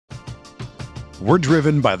We're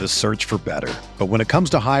driven by the search for better. But when it comes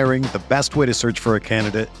to hiring, the best way to search for a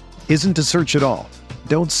candidate isn't to search at all.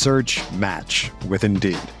 Don't search, match with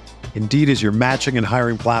Indeed. Indeed is your matching and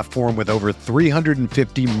hiring platform with over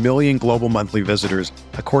 350 million global monthly visitors,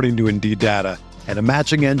 according to Indeed data, and a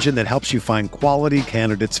matching engine that helps you find quality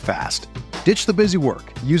candidates fast. Ditch the busy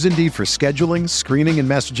work. Use Indeed for scheduling, screening, and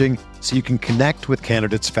messaging so you can connect with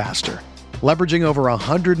candidates faster. Leveraging over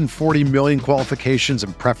 140 million qualifications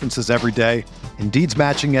and preferences every day, Indeed's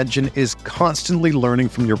matching engine is constantly learning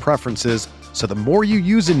from your preferences, so the more you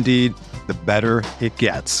use Indeed, the better it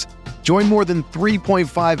gets. Join more than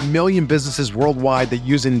 3.5 million businesses worldwide that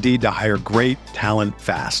use Indeed to hire great talent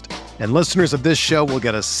fast. And listeners of this show will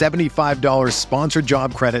get a $75 sponsored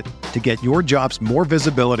job credit to get your jobs more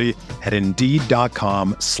visibility at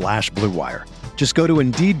Indeed.com/Blue Wire. Just go to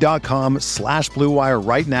Indeed.com/Blue Wire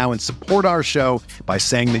right now and support our show by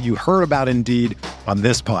saying that you heard about Indeed on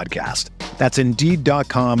this podcast. That's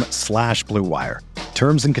Indeed.com/Blue Wire.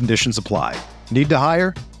 Terms and conditions apply. Need to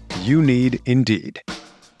hire? You need Indeed.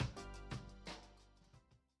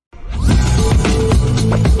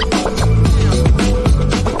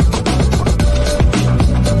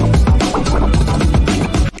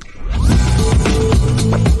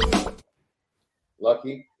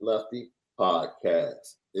 Lucky Lefty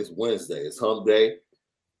Podcast. It's Wednesday. It's Hump Day.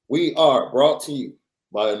 We are brought to you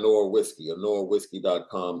by Notre Whiskey,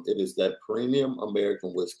 AnoraWhiskey.com. It is that premium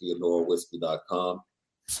American whiskey, AnoraWhiskey.com.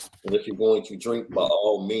 And if you're going to drink, by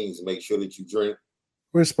all means, make sure that you drink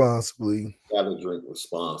responsibly. Gotta drink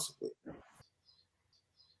responsibly.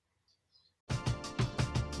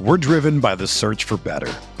 We're driven by the search for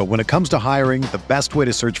better. But when it comes to hiring, the best way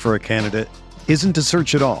to search for a candidate isn't to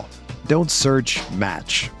search at all. Don't search,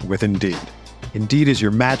 match with Indeed. Indeed is your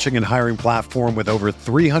matching and hiring platform with over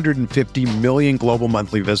 350 million global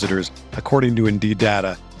monthly visitors, according to Indeed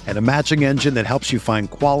data, and a matching engine that helps you find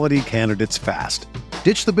quality candidates fast.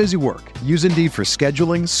 Ditch the busy work. Use Indeed for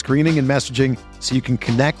scheduling, screening, and messaging so you can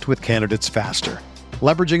connect with candidates faster.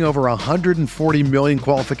 Leveraging over 140 million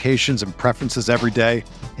qualifications and preferences every day,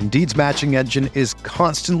 Indeed's matching engine is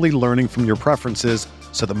constantly learning from your preferences,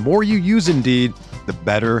 so the more you use Indeed, the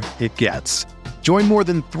better it gets. Join more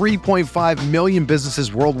than 3.5 million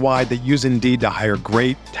businesses worldwide that use Indeed to hire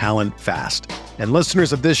great talent fast. And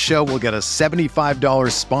listeners of this show will get a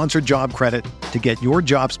 $75 sponsored job credit to get your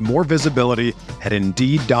jobs more visibility at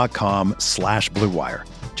Indeed.com/Blue Wire.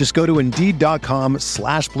 Just go to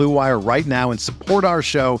Indeed.com/Blue Wire right now and support our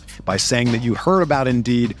show by saying that you heard about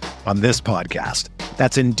Indeed on this podcast.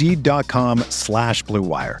 That's Indeed.com/Blue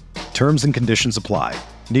Wire. Terms and conditions apply.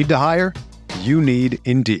 Need to hire? You need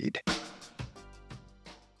Indeed.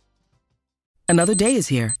 Another day is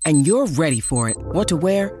here, and you're ready for it. What to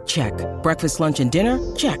wear? Check. Breakfast, lunch, and dinner?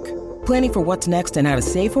 Check. Planning for what's next and how to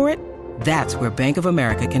save for it? That's where Bank of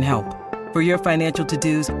America can help. For your financial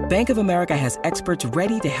to-dos, Bank of America has experts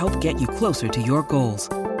ready to help get you closer to your goals.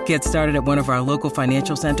 Get started at one of our local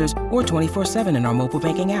financial centers or 24/7 in our mobile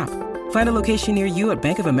banking app. Find a location near you at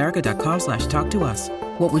bankofamerica.com/talktous.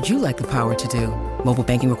 What would you like the power to do? Mobile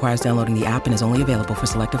banking requires downloading the app and is only available for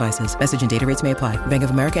select devices. Message and data rates may apply. Bank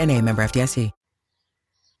of America N.A., member FDIC.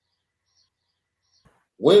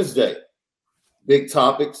 Wednesday, big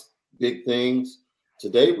topics, big things.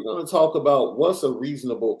 Today, we're going to talk about what's a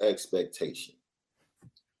reasonable expectation.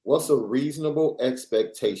 What's a reasonable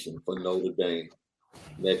expectation for Notre Dame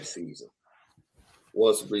next season?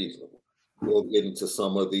 What's reasonable? We'll get into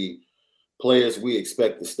some of the players we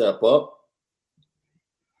expect to step up.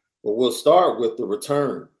 But we'll start with the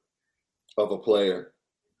return of a player.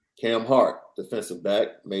 Cam Hart, defensive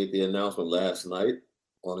back, made the announcement last night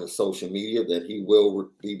on his social media that he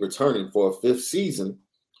will be returning for a fifth season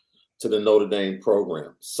to the Notre Dame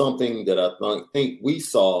program, something that I think we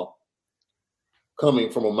saw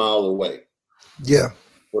coming from a mile away. Yeah.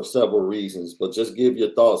 For several reasons, but just give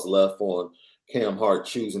your thoughts, Left, on Cam Hart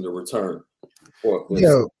choosing to return for a fifth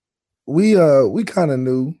season. We kind of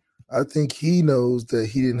knew. I think he knows that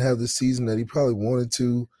he didn't have the season that he probably wanted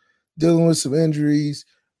to, dealing with some injuries,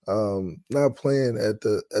 not playing at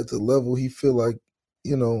the level he feel like,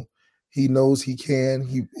 he knows he can.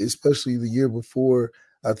 He, especially the year before,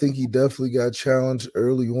 I think he definitely got challenged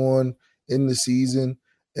early on in the season,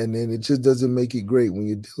 and then it just doesn't make it great when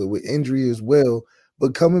you're dealing with injury as well.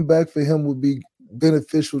 But coming back for him would be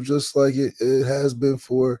beneficial, just like it has been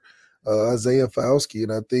for Isaiah Fauski,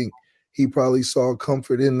 and I think he probably saw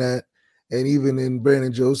comfort in that. And even in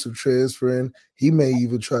Brandon Joseph transferring, he may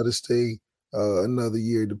even try to stay another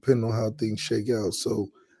year, depending on how things shake out.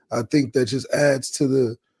 So I think that just adds to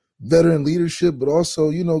the veteran leadership. But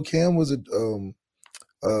also, Cam was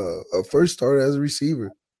a first starter as a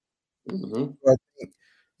receiver. Mm-hmm. I think,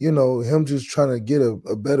 him just trying to get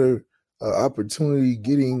a better opportunity,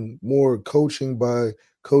 getting more coaching by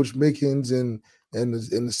Coach Mickens and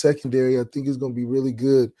in the secondary, I think is going to be really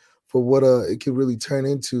good for what it can really turn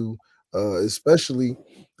into, especially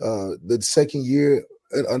the second year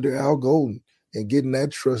under Al Golden and getting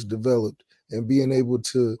that trust developed and being able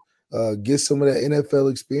to get some of that NFL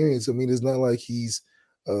experience. I mean, it's not like he's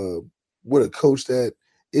with a coach that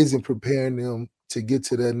isn't preparing them to get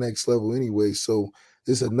to that next level anyway. So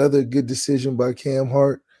it's another good decision by Cam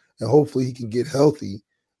Hart, and hopefully he can get healthy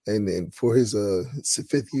and for his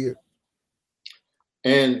fifth year.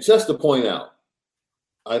 And just to point out,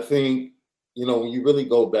 I think, when you really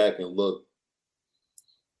go back and look,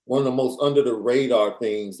 one of the most under the radar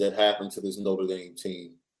things that happened to this Notre Dame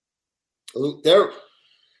team.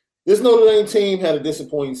 This Notre Dame team had a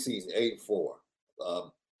disappointing season,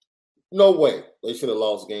 8-4. No way they should have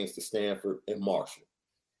lost games to Stanford and Marshall.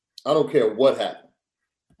 I don't care what happened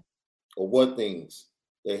or what things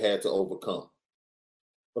they had to overcome.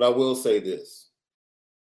 But I will say this.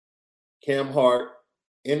 Cam Hart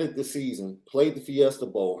ended the season, played the Fiesta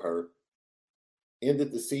Bowl hurt,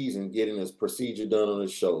 ended the season getting his procedure done on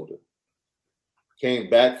his shoulder. Came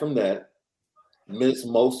back from that, missed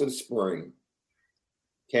most of the spring,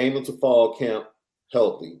 came into fall camp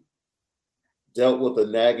healthy, dealt with a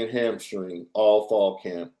nagging hamstring all fall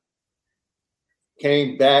camp,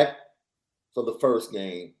 came back for the first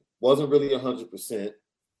game, wasn't really 100%.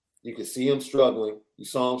 You could see him struggling. You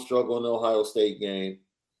saw him struggle in the Ohio State game,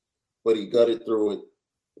 but he gutted through it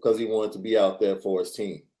because he wanted to be out there for his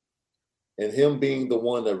team. And him being the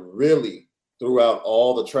one that really threw out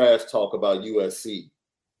all the trash talk about USC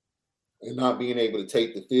and not being able to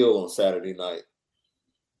take the field on Saturday night,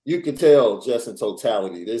 you could tell just in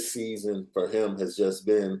totality, this season for him has just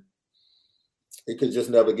been, it could just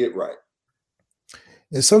never get right.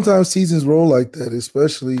 And sometimes seasons roll like that,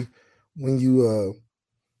 especially when you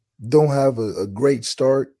don't have a great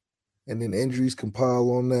start and then injuries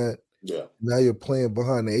compile on that. Yeah. Now you're playing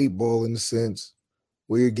behind the 8-ball in a sense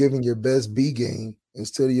where you're giving your best B game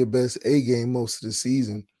instead of your best A game most of the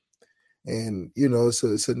season. And,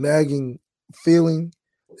 it's a nagging feeling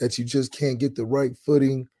that you just can't get the right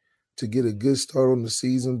footing to get a good start on the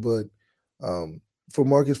season. But for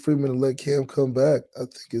Marcus Freeman to let Cam come back, I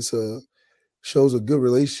think it's shows a good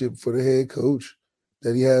relationship for the head coach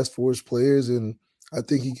that he has for his players. And I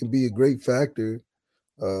think he can be a great factor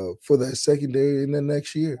for that secondary in the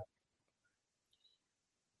next year.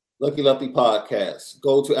 Lucky Lefty Podcast.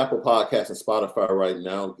 Go to Apple Podcasts and Spotify right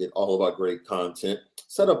now. Get all of our great content.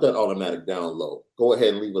 Set up that automatic download. Go ahead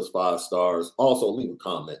and leave us 5 stars. Also, leave a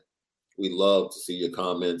comment. We love to see your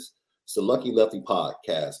comments. It's the Lucky Lefty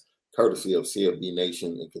Podcast, courtesy of CFB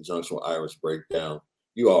Nation in conjunction with Irish Breakdown.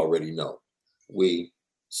 You already know. We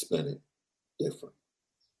spin it different.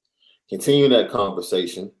 Continuing that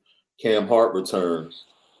conversation, Cam Hart returns.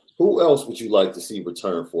 Who else would you like to see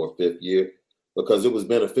return for a 5th year? Because it was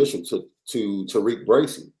beneficial to Tariq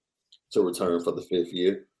Bracy to return for the 5th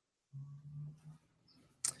year.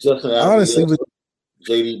 Justin Honestly,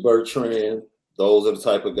 JD Bertrand, those are the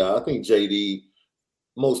type of guy. I think JD,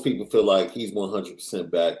 most people feel like he's 100%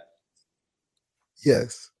 back.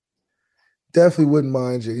 Yes. Definitely wouldn't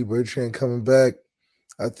mind JD Bertrand coming back.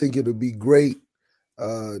 I think it would be great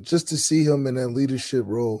just to see him in that leadership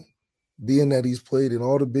role, being that he's played in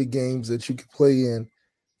all the big games that you could play in,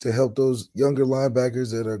 to help those younger linebackers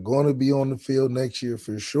that are going to be on the field next year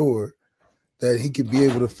for sure, that he could be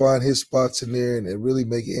able to find his spots in there and really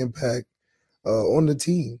make an impact on the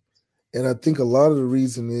team. And I think a lot of the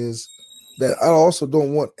reason is that I also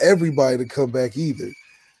don't want everybody to come back either,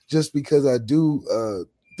 just because I do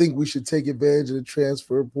think we should take advantage of the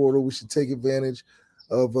transfer portal. We should take advantage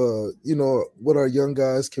of, what our young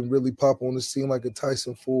guys can really pop on the scene, like a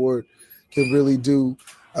Tyson Ford can really do.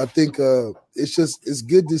 I think it's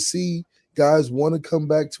good to see guys want to come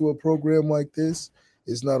back to a program like this.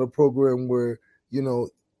 It's not a program where,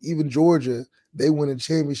 even Georgia, they won a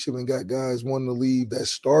championship and got guys wanting to leave that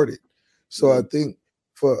started. So I think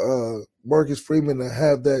for Marcus Freeman to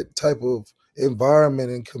have that type of environment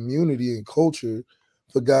and community and culture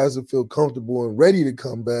for guys to feel comfortable and ready to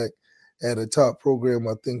come back at a top program,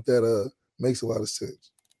 I think that makes a lot of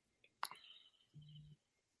sense.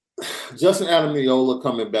 Justin Ademilola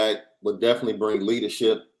coming back would definitely bring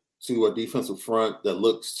leadership to a defensive front that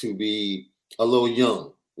looks to be a little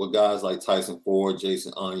young, with guys like Tyson Ford,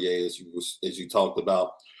 Jason Anye, as you talked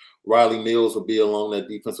about. Riley Mills will be along that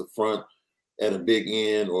defensive front at a big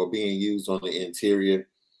end or being used on the interior.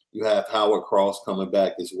 You have Howard Cross coming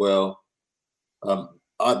back as well.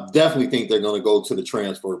 I definitely think they're going to go to the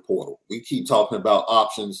transfer portal. We keep talking about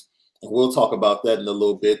options and we'll talk about that in a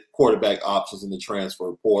little bit. Quarterback options in the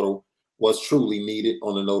transfer portal was truly needed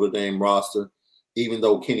on the Notre Dame roster, even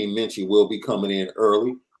though Kenny Minchie will be coming in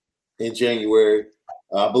early in January.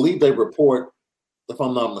 I believe they report, if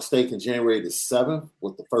I'm not mistaken, January the 7th,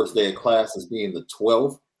 with the first day of classes being the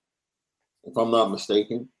 12th. If I'm not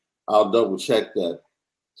mistaken, I'll double check that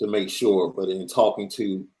to make sure. But in talking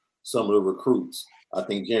to some of the recruits, I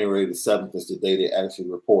think January the 7th is the day they actually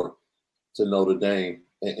report to Notre Dame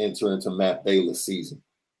and enter into Matt Baylor's season.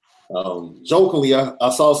 Jokingly, I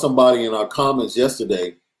saw somebody in our comments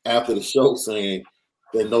yesterday after the show saying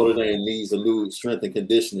that Notre Dame needs a new strength and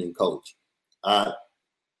conditioning coach. I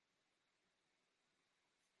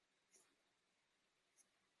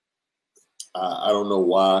don't know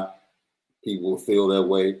why people feel that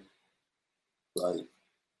way. Like,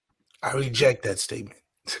 I reject that statement.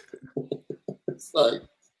 It's like,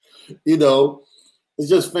 it's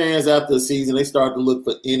just fans after the season. They start to look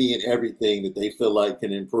for any and everything that they feel like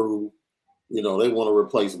can improve. They want to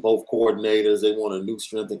replace both coordinators. They want a new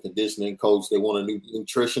strength and conditioning coach. They want a new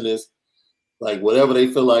nutritionist. Like, whatever they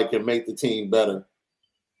feel like can make the team better.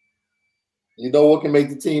 You know what can make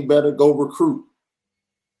the team better? Go recruit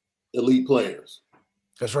elite players.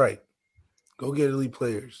 That's right. Go get elite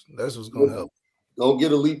players. That's what's going to help. Go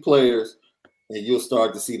get elite players, and you'll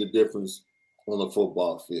start to see the difference on the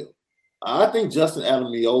football field. I think Justin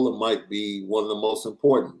Ademilola might be one of the most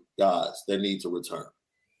important guys that need to return.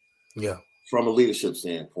 Yeah. From a leadership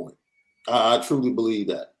standpoint. I truly believe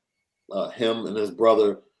that. Him and his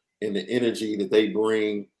brother and the energy that they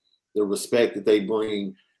bring, the respect that they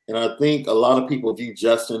bring. And I think a lot of people view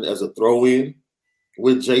Justin as a throw-in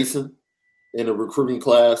with Jason in the recruiting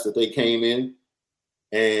class that they came in.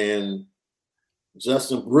 And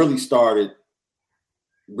Justin really started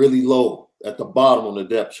really low at the bottom on the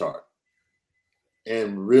depth chart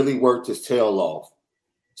and really worked his tail off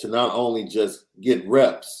to not only just get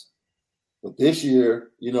reps, but this year,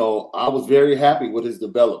 I was very happy with his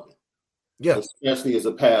development, especially as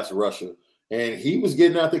a pass rusher. And he was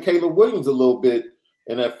getting after Caleb Williams a little bit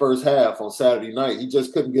in that first half on Saturday night. He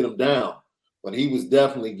just couldn't get him down, but he was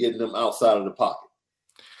definitely getting them outside of the pocket.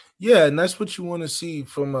 Yeah, and that's what you want to see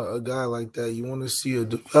from a guy like that. You want to see a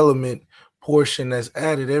development portion that's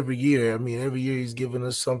added every year. I mean, every year he's giving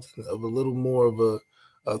us something of a little more of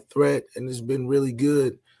a threat, and it's been really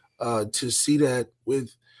good to see that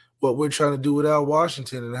with what we're trying to do with Al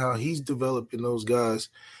Washington and how he's developing those guys.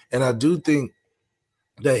 And I do think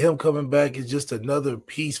that him coming back is just another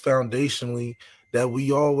piece foundationally that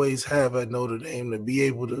we always have at Notre Dame, to be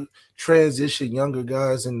able to transition younger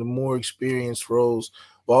guys into more experienced roles,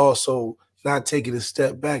 but also not taking a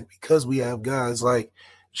step back, because we have guys like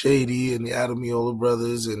JD and the Ademilola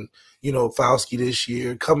brothers and, Fauski this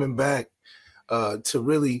year coming back to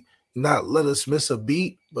really not let us miss a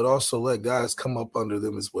beat, but also let guys come up under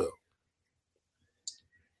them as well.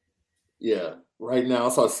 Yeah. Right now,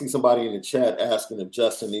 so I see somebody in the chat asking if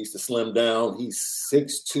Justin needs to slim down. He's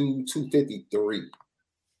 6'2", 253.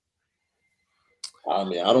 I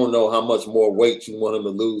mean, I don't know how much more weight you want him to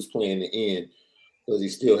lose playing the end, because he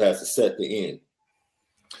still has to set the end.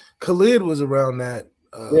 Khalid was around that.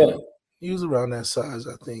 Yeah. He was around that size,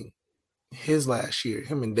 I think, his last year,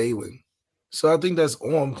 him and Dalen. So I think that's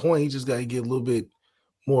on point. He just got to get a little bit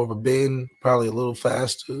more of a bend, probably a little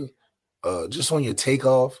faster. Just on your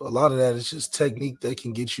takeoff, a lot of that is just technique that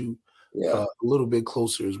can get you a little bit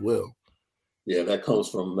closer as well. Yeah, that comes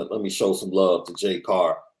from, let me show some love to Jay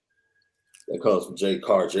Carr. That comes from Jay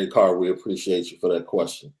Carr. Jay Carr, we appreciate you for that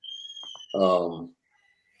question.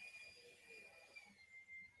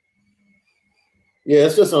 Yeah,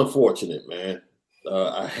 it's just unfortunate, man.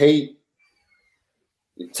 I hate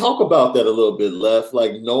 – talk about that a little bit, Left.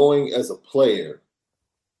 Like, knowing as a player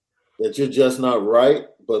that you're just not right,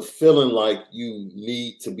 but feeling like you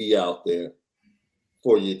need to be out there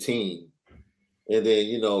for your team. And then,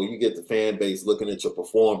 you get the fan base looking at your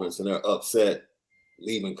performance and they're upset,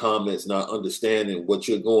 leaving comments, not understanding what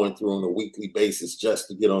you're going through on a weekly basis just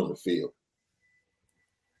to get on the field.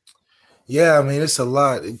 Yeah, I mean, it's a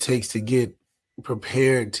lot it takes to get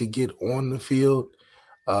prepared to get on the field,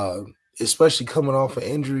 especially coming off of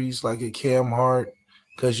injuries like a Cam Hart,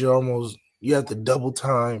 because you have to double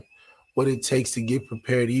time what it takes to get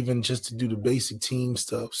prepared, even just to do the basic team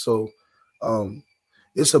stuff. So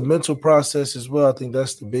it's a mental process as well. I think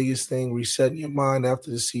that's the biggest thing, resetting your mind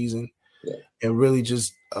after the season and really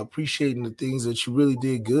just appreciating the things that you really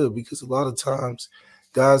did good, because a lot of times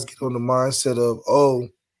guys get on the mindset of,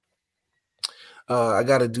 I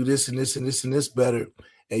got to do this and this and this and this better.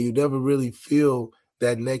 And you never really feel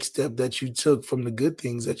that next step that you took from the good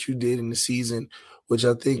things that you did in the season, which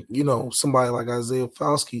I think, somebody like Isaiah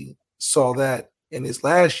Fauski saw that in his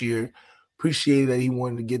last year, appreciated that he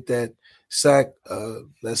wanted to get that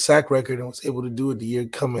sack record and was able to do it the year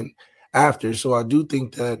coming after. So I do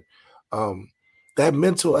think that that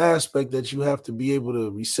mental aspect that you have to be able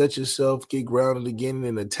to reset yourself, get grounded again,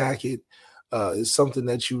 and attack it is something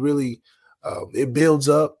that you really it builds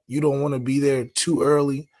up. You don't want to be there too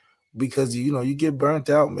early because you get burnt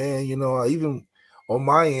out, man. Even on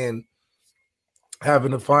my end,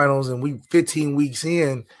 having the finals and we 15 weeks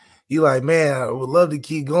in, you like, man, I would love to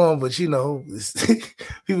keep going, but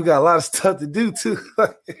people got a lot of stuff to do too.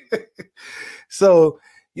 So,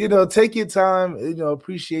 take your time,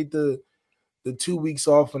 appreciate the 2 weeks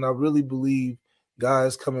off. And I really believe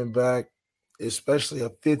guys coming back, especially a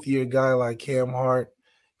fifth-year guy like Cam Hart,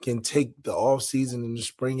 can take the offseason and the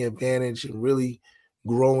spring advantage and really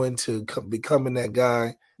grow into becoming that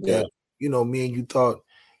guy that, me and you thought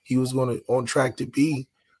he was on track to be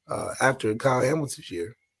after Kyle Hamilton's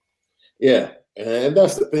year. Yeah, and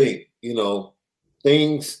that's the thing.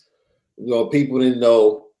 Things, people didn't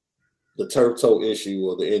know the turf toe issue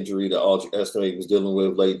or the injury that Audrey Estime was dealing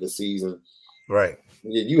with late in the season. Right.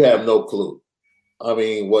 You have no clue. I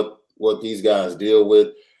mean, what these guys deal with.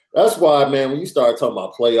 That's why, man, when you start talking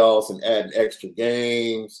about playoffs and adding extra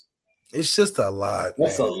games, it's just a lot.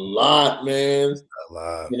 That's a lot, man. It's a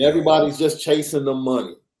lot. And everybody's just chasing the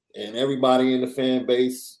money. And everybody in the fan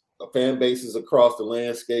bases across the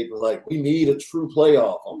landscape is like, we need a true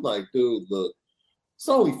playoff. I'm like, dude, look, it's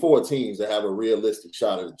only 4 teams that have a realistic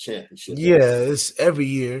shot at the championship. Yeah, it's every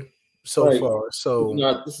year so far. So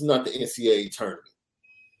this is not the NCAA tournament.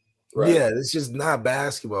 Right? Yeah, it's just not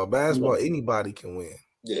basketball. Basketball, anybody can win.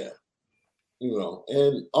 Yeah.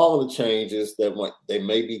 And all the changes that they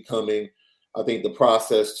may be coming, I think the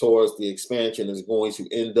process towards the expansion is going to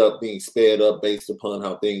end up being sped up based upon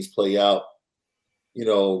how things play out.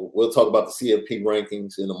 We'll talk about the CFP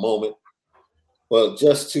rankings in a moment. But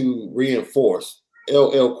just to reinforce,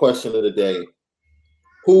 LL question of the day,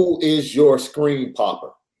 who is your screen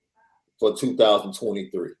popper for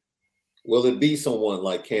 2023? Will it be someone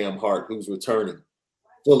like Cam Hart, who's returning,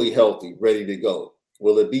 fully healthy, ready to go?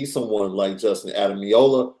 Will it be someone like Justin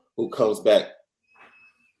Adamiola, who comes back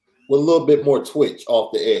with a little bit more twitch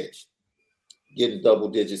off the edge, getting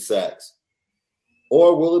double-digit sacks?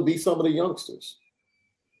 Or will it be some of the youngsters?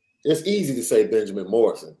 It's easy to say Benjamin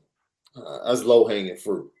Morrison. That's low-hanging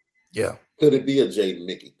fruit. Yeah. Could it be a Jaden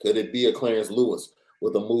Mickey? Could it be a Clarence Lewis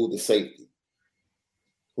with a move to safety?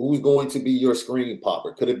 Who's going to be your screen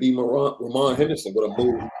popper? Could it be Ramon Henderson with a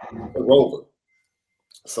move to Rover?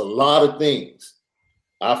 It's a lot of things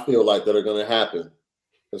I feel like that are going to happen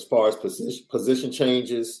as far as position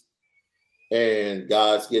changes and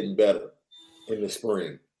guys getting better in the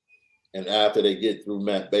spring. And after they get through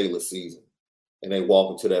Matt Baylor's season and they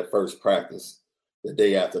walk into that first practice the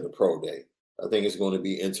day after the pro day, I think it's going to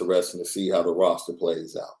be interesting to see how the roster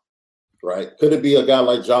plays out, right? Could it be a guy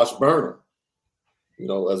like Josh Burnham,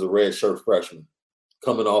 as a redshirt freshman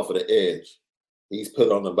coming off of the edge? He's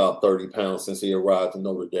put on about 30 pounds since he arrived in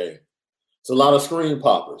Notre Dame. It's a lot of screen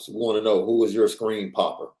poppers. We want to know, who is your screen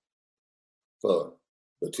popper for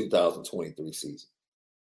the 2023 season?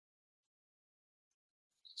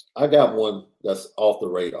 I got one that's off the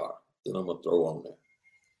radar that I'm going to throw on there.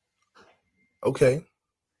 Okay.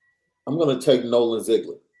 I'm going to take Nolan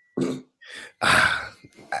Ziegler.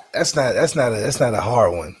 That's not a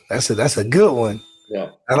hard one. That's a good one. Yeah.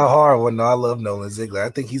 Not a hard one. No, I love Nolan Ziegler. I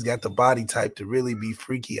think he's got the body type to really be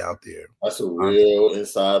freaky out there. That's a real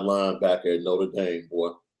inside linebacker at Notre Dame,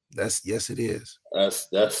 boy. Yes, it is.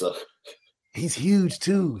 He's huge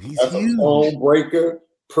too. He's huge. A home breaker,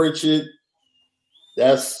 Pritchett. He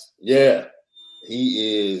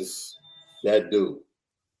is that dude.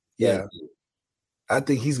 Yeah. I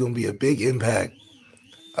think he's going to be a big impact.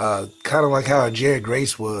 Kind of like how Jared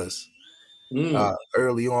Grace was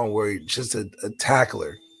early on, where he's just a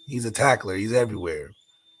tackler. He's a tackler. He's everywhere.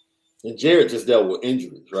 And Jared just dealt with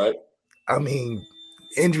injuries, right? I mean,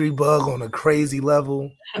 injury bug on a crazy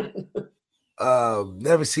level.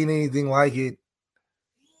 Never seen anything like it.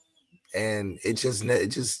 And it just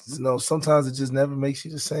sometimes it just never makes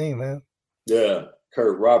you the same, man. Yeah.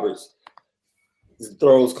 Kurt Roberts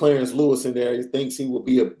throws Clarence Lewis in there. He thinks he will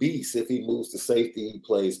be a beast if he moves to safety. He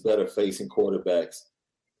plays better facing quarterbacks,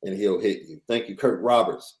 and he'll hit you. Thank you, Kurt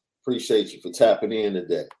Roberts. Appreciate you for tapping in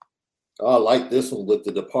today. I like this one with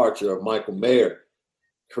the departure of Michael Mayer.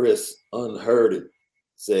 Chris Unhearded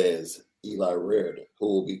says Eli Raridon, who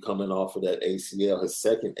will be coming off of that ACL, his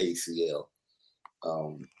second ACL.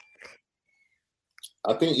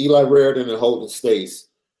 I think Eli Raridon and Holden Stace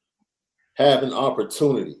have an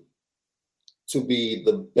opportunity to be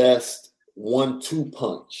the best 1-2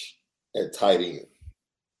 punch at tight end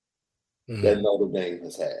that Notre Dame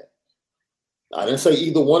has had. I didn't say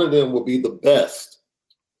either one of them would be the best,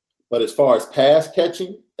 but as far as pass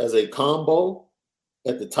catching as a combo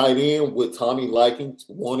at the tight end with Tommy liking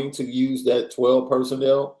wanting to use that 12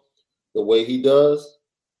 personnel the way he does,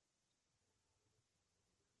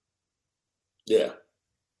 yeah.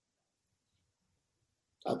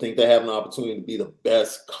 I think they have an opportunity to be the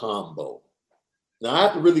best combo. Now, I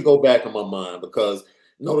have to really go back in my mind because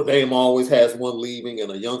Notre Dame always has one leaving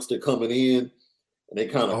and a youngster coming in, and they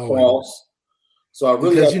kind of cross. So I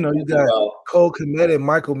really because, you got Cole Kmet and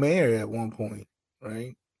Michael Mayer at one point,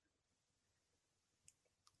 right?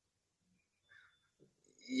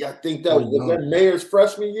 Yeah, I think that was that Mayer's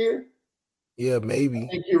freshman year. Yeah, maybe. I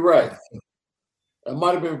think you're right. That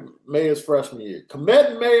might have been Mayer's freshman year.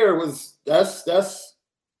 Kmet and Mayer was that's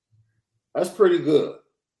pretty good.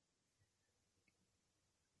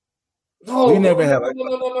 No, we never have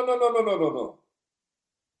no.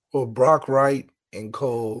 Well, Brock Wright and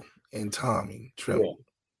Cole and Tommy Tremble.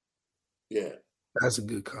 Yeah. That's a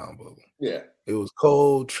good combo. Yeah. It was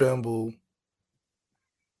Cole, Tremble.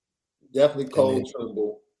 Definitely Cole,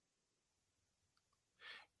 Tremble.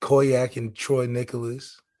 Koyak and Troy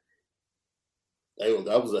Nicholas.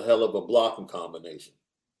 That was a hell of a blocking combination.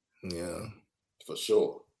 Yeah. For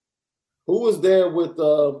sure. Who was there with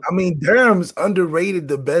Durham's underrated,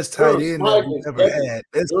 the best tight end that we've ever had.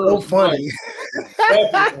 It's so funny.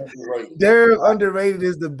 Durham underrated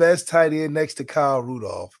is the best tight end next to Kyle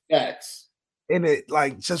Rudolph. Facts. And it,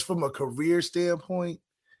 like, just from a career standpoint,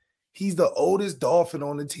 he's the oldest Dolphin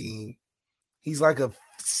on the team. He's like a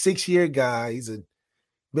 6-year guy. He's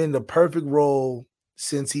been the perfect role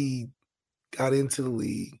since he got into the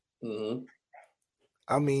league. Mm-hmm.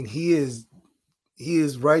 I mean, he is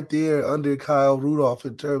right there under Kyle Rudolph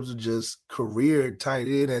in terms of just career tight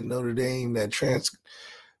end at Notre Dame that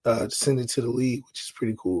transcended to the league, which is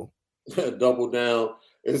pretty cool. Double down.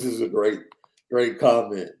 This is a great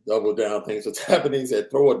comment. Double down. Things what's happening is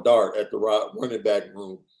that throw a dart at the running back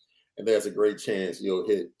room, and there's a great chance you'll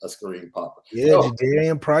hit a screen popper. Yeah,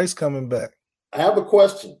 Jadarian Price coming back. I have a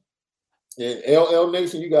question. And LL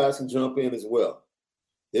Nation, you guys can jump in as well.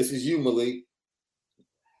 This is you, Malik.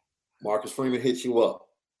 Marcus Freeman hits you up.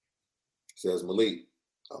 Says, Malik,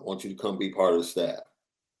 I want you to come be part of the staff.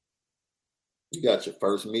 You got your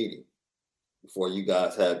first meeting before you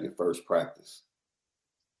guys have your first practice.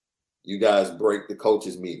 You guys break the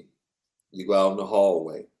coaches' meeting. You go out in the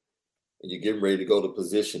hallway and you're getting ready to go to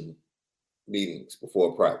position meetings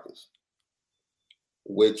before practice.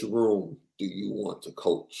 Which room do you want to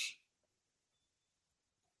coach?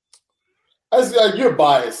 You're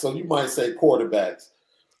biased, so you might say quarterbacks.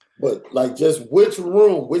 But, like, just which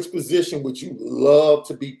room, which position would you love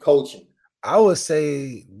to be coaching? I would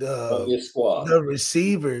say on this squad, the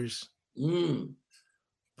receivers,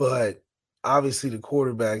 but obviously the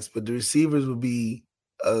quarterbacks. But the receivers would be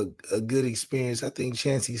a good experience. I think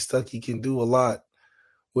Chancey Stuckey can do a lot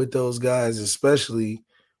with those guys, especially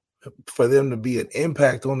for them to be an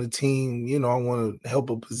impact on the team. I want to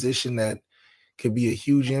help a position that could be a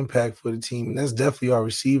huge impact for the team, and that's definitely our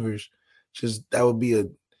receivers. Just that would be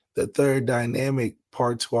the third dynamic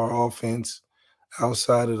part to our offense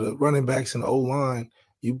outside of the running backs and O-line.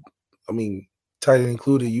 Tight end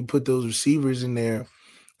included, you put those receivers in there,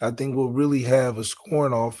 I think we'll really have a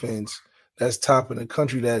scoring offense that's top in the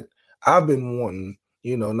country that I've been wanting,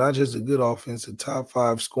 not just a good offense, a top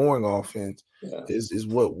 5 scoring offense is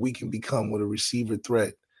what we can become with a receiver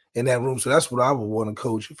threat in that room. So that's what I would want to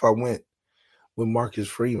coach if I went with Marcus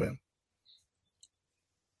Freeman.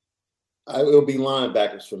 It'll be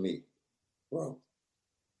linebackers for me, bro.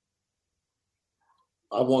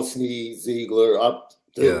 I want Snead, Ziegler.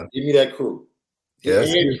 Give me that crew. Yeah,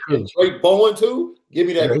 and Drake Bowen too. Give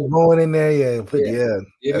me that Drake Bowen in there, Give me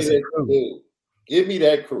that crew. Give me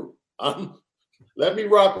that crew. Let me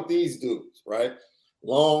rock with these dudes, right?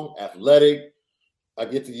 Long, athletic. I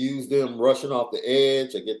get to use them rushing off the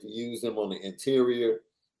edge. I get to use them on the interior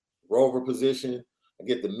rover position. I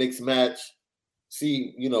get the mix match.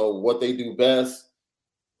 See, what they do best.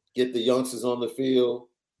 Get the youngsters on the field.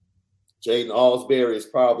 Jaden Alsbury is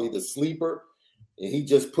probably the sleeper. And he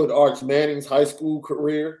just put Arch Manning's high school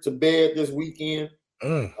career to bed this weekend.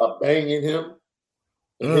 Banging him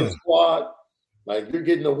in his squad. Like, you're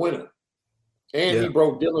getting a winner. And he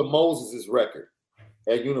broke Dylan Moses' record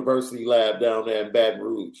at University Lab down there in Baton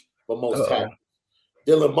Rouge for most tackles.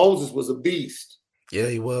 Dylan Moses was a beast. Yeah,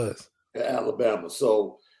 he was. At Alabama.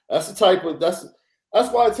 So that's the type of that's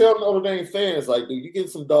why I tell Notre Dame fans, like, dude, you get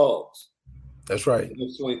some dogs. That's right. In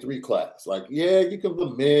the 23 class. Like, yeah, you can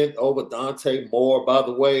lament over Dante Moore. By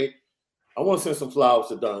the way, I want to send some flowers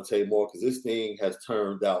to Dante Moore because this thing has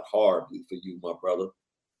turned out horribly for you, my brother.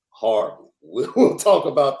 Horribly. We'll talk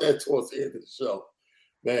about that towards the end of the show.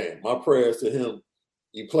 Man, my prayers to him.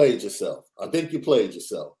 You played yourself. I think you played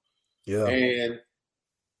yourself. Yeah. And,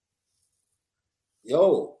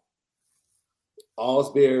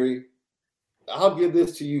 Osbury, I'll give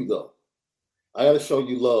this to you, though. I got to show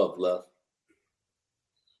you love, Left.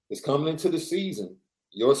 It's coming into the season.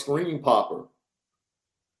 Your screen popper.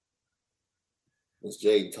 It's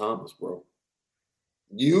Jaden Thomas, bro.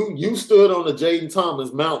 You stood on the Jaden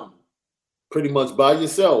Thomas mountain pretty much by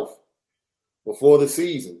yourself before the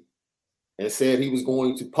season and said he was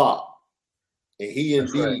going to pop. And he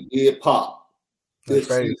indeed did pop. That's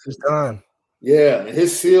right. It's time. Yeah, and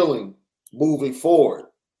his ceiling moving forward,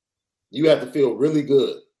 you have to feel really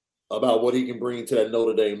good about what he can bring to that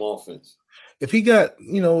Notre Dame offense. If he got,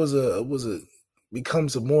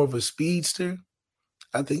 becomes more of a speedster,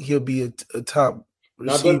 I think he'll be a top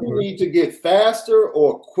receiver. Now, does he need to get faster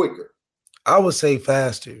or quicker? I would say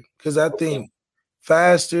faster because I think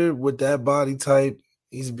faster with that body type,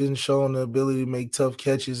 he's been showing the ability to make tough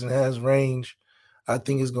catches and has range. I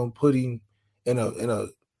think it's going to put him in a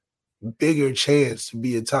bigger chance to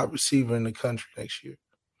be a top receiver in the country next year.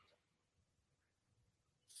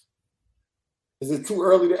 Is it too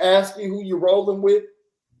early to ask you who you're rolling with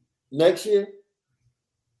next year?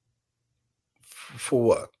 For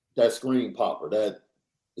what? That screen popper.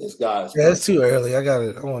 This guy's. Yeah, it's too early. I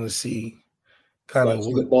want to see kind of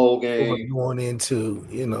the bowl game what going into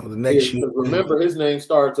the next year. Remember, his name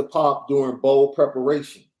started to pop during bowl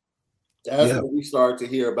preparation. That's when we started to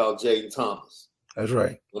hear about Jaden Thomas. That's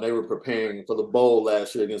right. When they were preparing for the bowl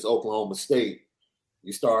last year against Oklahoma State,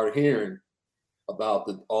 you started hearing about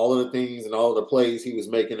all of the things and all of the plays he was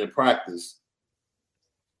making in practice.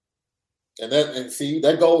 And see,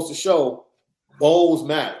 that goes to show bowls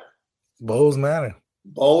matter. Bowls matter.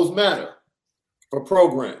 Bowls matter for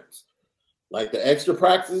programs. Like the extra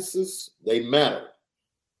practices, they matter,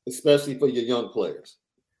 especially for your young players.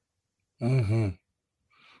 Mm-hmm.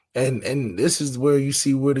 And this is where you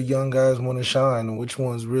see where the young guys want to shine and which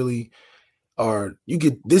ones really are. You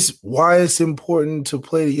get this. Why it's important to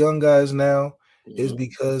play the young guys now is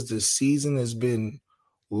because the season has been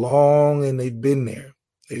long and they've been there.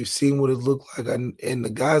 They've seen what it looked like, and the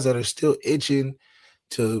guys that are still itching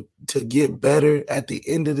to get better at the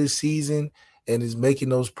end of the season and is making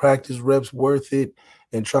those practice reps worth it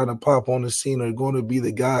and trying to pop on the scene are going to be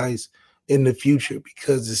the guys in the future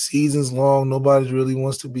because the season's long. Nobody really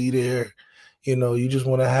wants to be there. You just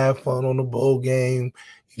want to have fun on the bowl game.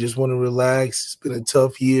 You just want to relax. It's been a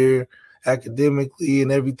tough year academically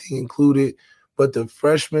and everything included. But the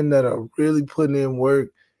freshmen that are really putting in work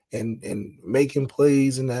and making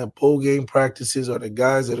plays in that bowl game practices are the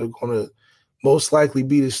guys that are going to most likely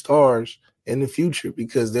be the stars in the future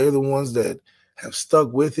because they're the ones that have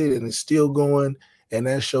stuck with it and is still going. And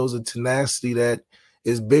that shows a tenacity that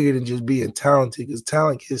is bigger than just being talented because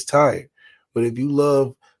talent gets tired. But if you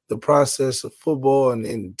love the process of football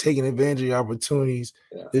and taking advantage of your opportunities,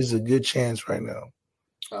 this is a good chance right now.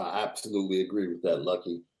 I absolutely agree with that,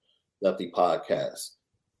 Lefty podcast.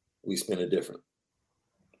 We spin it different.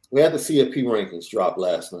 We had the CFP rankings drop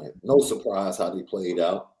last night. No surprise how they played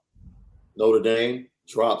out. Notre Dame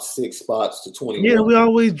dropped 6 spots to 21. Yeah, we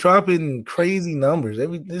always dropping crazy numbers.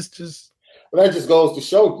 But that just goes to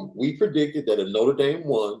show you. We predicted that if Notre Dame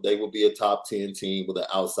won, they would be a top 10 team with an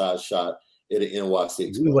outside shot at an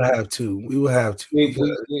NY6. We would have to.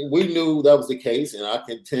 We knew that was the case, and I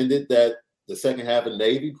contended that the second half of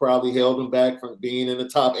Navy probably held them back from being in the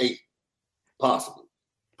top 8. Possibly.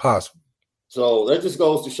 So that just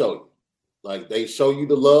goes to show you. Like, they show you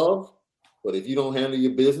the love, but if you don't handle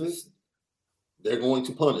your business, they're going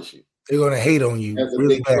to punish you. They're going to hate on you. As a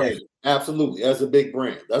really big bad. brand. Absolutely. As a big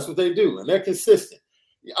brand. That's what they do. And they're consistent.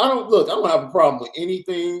 I don't have a problem with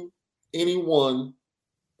anyone,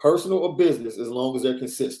 personal or business, as long as they're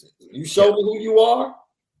consistent. If you show me who you are,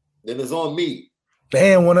 then it's on me. They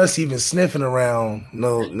didn't want us even sniffing around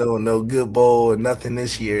no good bowl or nothing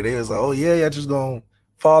this year. They was like, oh yeah, y'all just gonna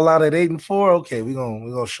fall out at 8-4. Okay, we're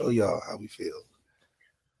gonna show y'all how we feel.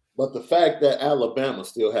 But the fact that Alabama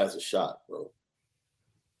still has a shot, bro,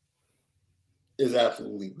 is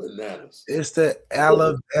absolutely bananas. It's the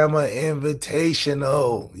Alabama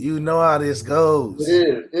Invitational. You know how this goes.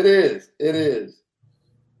 It is.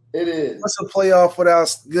 What's a playoff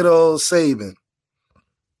without good old Saban?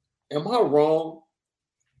 Am I wrong?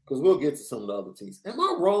 Because we'll get to some of the other teams. Am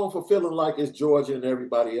I wrong for feeling like it's Georgia and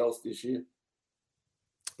everybody else this year?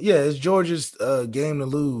 Yeah, it's Georgia's game to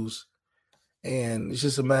lose. And it's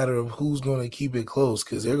just a matter of who's going to keep it close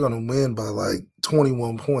because they're going to win by like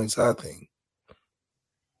 21 points, I think.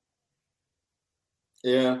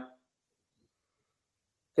 Yeah.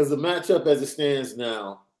 Because the matchup as it stands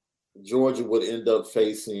now, Georgia would end up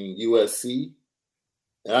facing USC.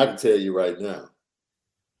 And I can tell you right now,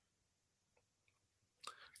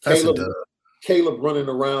 Caleb running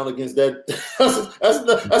around against that,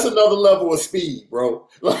 that's another level of speed, bro.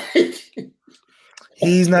 Like,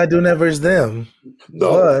 he's not doing that versus them.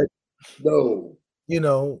 No.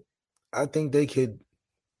 I think they could.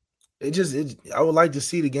 I would like to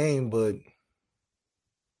see the game, but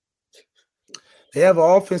they have an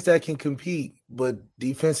offense that can compete, but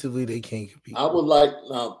defensively they can't compete. I would like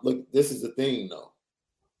now. Look, this is the thing, though.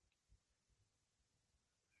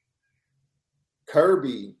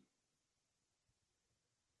 Kirby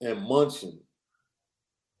and Munchen.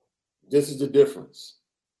 This is the difference.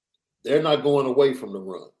 They're not going away from the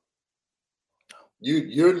run.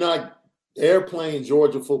 You're not. They're playing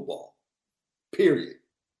Georgia football. Period.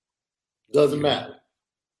 Doesn't matter.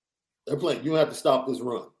 They're playing. You have to stop this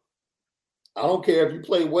run. I don't care if you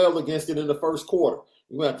play well against it in the first quarter.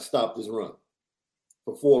 You have to stop this run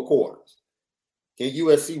for 4 quarters. Can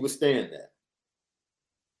USC withstand that?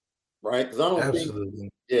 Right? Because I don't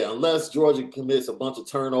think, unless Georgia commits a bunch of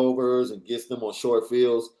turnovers and gets them on short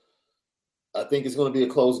fields, I think it's going to be a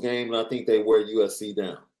close game, and I think they wear USC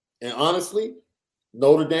down. And honestly,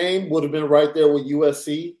 Notre Dame would have been right there with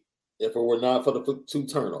USC if it were not for the 2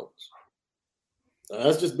 turnovers. Now,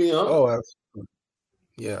 that's just being honest. Oh, absolutely.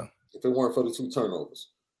 Yeah. If it weren't for the 2 turnovers.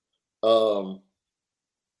 I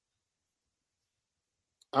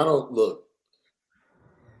don't look.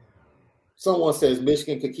 Someone says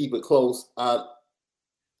Michigan could keep it close. I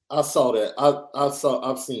saw that.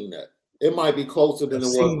 I've seen that. It might be closer than it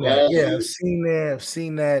was last year. I've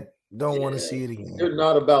seen that. Don't want to see it again. You're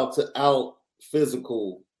not about to out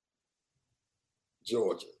physical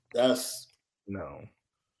Georgia. No.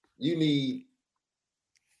 You need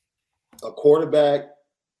a quarterback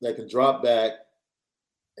that can drop back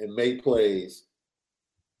and make plays,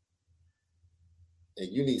 and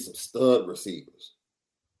you need some stud receivers.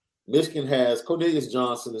 Michigan has Cornelius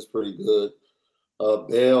Johnson is pretty good.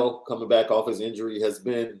 Bell, coming back off his injury, has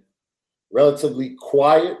been relatively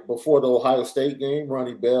quiet before the Ohio State game,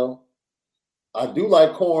 Ronnie Bell. I do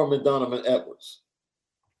like Corum and Donovan Edwards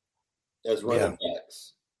as running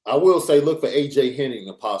backs. I will say look for A.J. Henning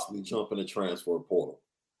to possibly jump in the transfer portal.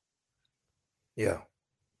 Yeah.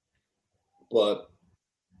 But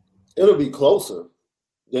it'll be closer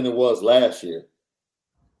than it was last year.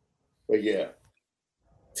 But yeah,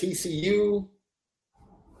 TCU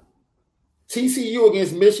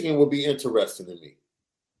against Michigan would be interesting to me.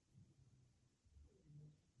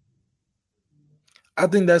 I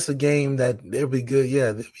think that's a game that they'll be good.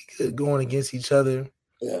 Yeah, they'll be good going against each other.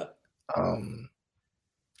 Yeah.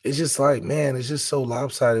 It's just like, man, it's just so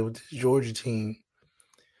lopsided with this Georgia team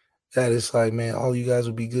that it's like, man, all you guys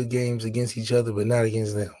will be good games against each other, but not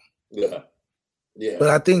against them. Yeah. Yeah. But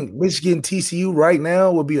I think Michigan TCU right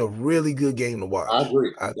now would be a really good game to watch. I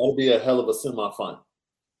agree. That'll be a hell of a semifinal.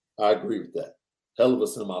 I agree with that. Hell of a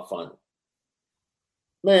semifinal.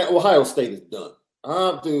 Man, Ohio State is done.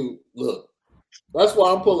 Look, that's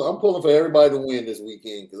why I'm pulling for everybody to win this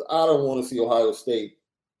weekend because I don't want to see Ohio State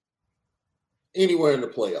anywhere in the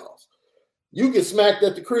playoffs. You get smacked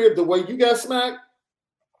at the crib the way you got smacked,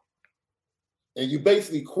 and you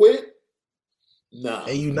basically quit. Nah.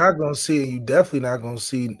 And you're not going to see, you definitely not going to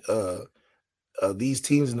see these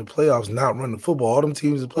teams in the playoffs not run the football. All them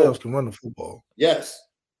teams in the playoffs can run the football. Yes.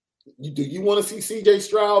 Do you want to see C.J.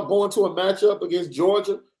 Stroud going to a matchup against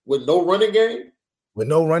Georgia with no running game? With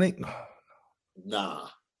no running? Nah.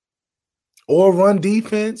 Or run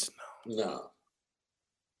defense? Nah.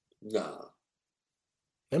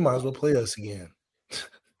 They might as well play us again.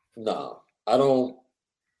 Nah. I don't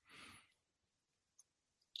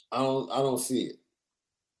see it.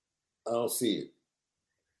 I don't see it.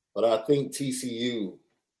 But I think TCU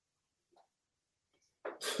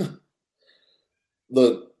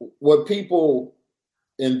look, what people,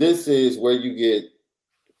 and this is where you get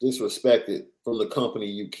disrespected from the company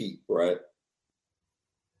you keep, right?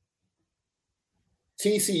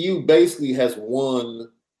 TCU basically has won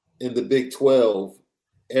in the Big 12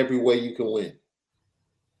 every way you can win.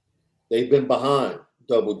 They've been behind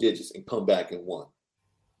double digits and come back and won.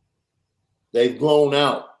 They've blown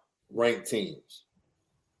out ranked teams.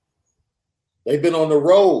 They've been on the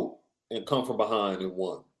road and come from behind and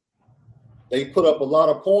won. They put up a lot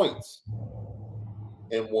of points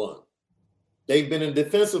and won. They've been in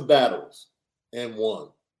defensive battles and won.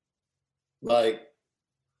 Like,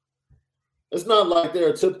 It's not like they're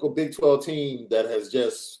a typical Big 12 team that has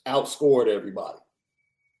just outscored everybody.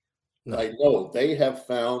 No. Like, no, they have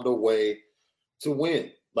found a way to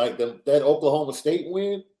win. Like that Oklahoma State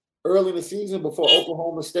win early in the season before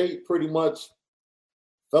Oklahoma State pretty much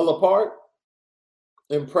fell apart.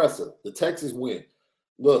 Impressive. The Texas win.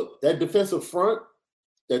 Look, that defensive front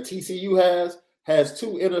that TCU has 2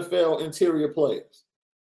 NFL interior players.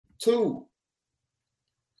 2.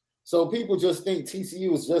 So people just think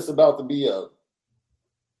TCU is just about to be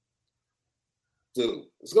dude,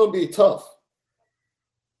 it's going to be tough.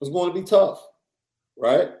 It's going to be tough,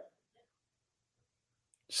 right?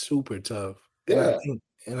 Super tough. Yeah.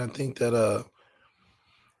 And I think that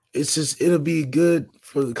it'll be good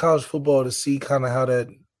for the college football to see kind of how that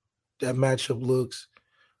matchup looks.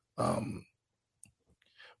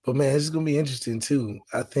 But man, it's gonna be interesting too.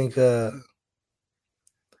 I think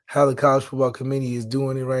how the college football committee is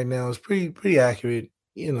doing it right now is pretty accurate.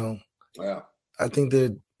 Yeah. I think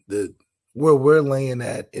that where we're laying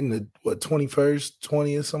at in the 21st,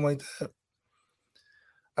 20th, something like that.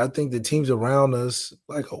 I think the teams around us,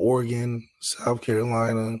 like Oregon, South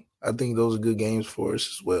Carolina, I think those are good games for us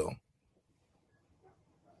as well.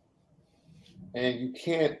 And you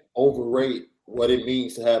can't overrate what it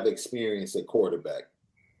means to have experience at quarterback.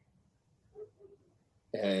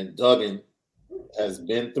 And Duggan has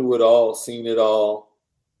been through it all, seen it all.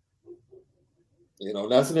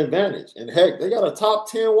 That's an advantage. And heck, they got a top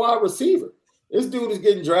 10 wide receiver. This dude is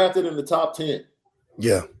getting drafted in the top 10.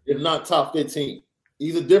 Yeah. If not top 15.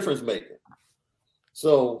 He's a difference maker.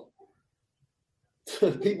 So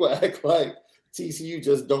people act like TCU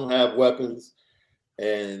just don't have weapons.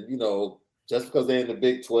 And, just because they're in the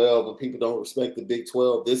Big 12 and people don't respect the Big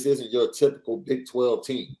 12, this isn't your typical Big 12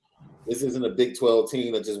 team. This isn't a Big 12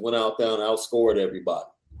 team that just went out there and outscored everybody.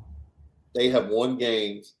 They have won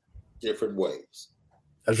games different ways.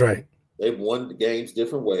 That's right. They've won the games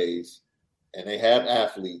different ways, and they have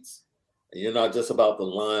athletes. And you're not just about to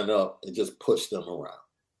line up and just push them around.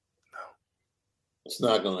 No. It's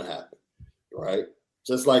not going to happen, right?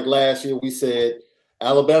 Just like last year we said,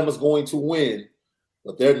 Alabama's going to win,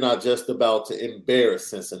 but they're not just about to embarrass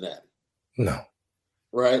Cincinnati. No.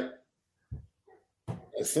 Right?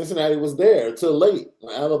 And Cincinnati was there until late.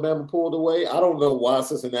 When Alabama pulled away, I don't know why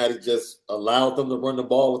Cincinnati just allowed them to run the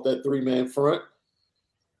ball with that 3-man front.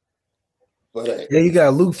 But hey, yeah, you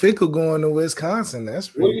got Luke Fickell going to Wisconsin.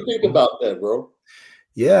 That's what do you think about that, bro?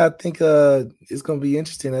 Yeah, I think it's going to be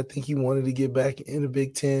interesting. I think he wanted to get back in the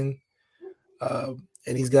Big Ten,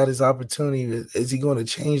 and he's got his opportunity. Is he going to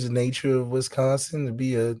change the nature of Wisconsin to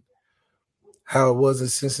be how it was in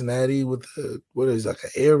Cincinnati with like an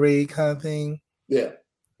air raid kind of thing? Yeah.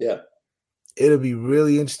 It'll be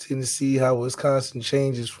really interesting to see how Wisconsin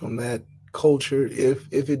changes from that culture if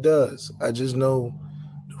it does. I just know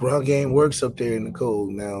the run game works up there in the cold.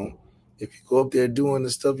 Now, if you go up there doing the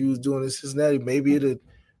stuff you was doing in Cincinnati, maybe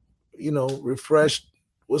it'll, refresh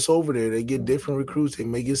what's over there. They get different recruits. They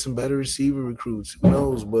may get some better receiver recruits. Who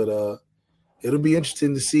knows? But it'll be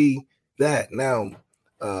interesting to see that. Now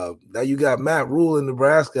you got Matt Rule in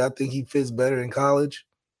Nebraska. I think he fits better in college.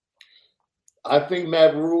 I think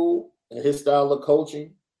Matt Rule and his style of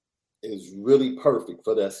coaching is really perfect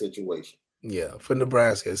for that situation. Yeah, for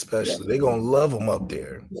Nebraska especially. Yeah. They're going to love him up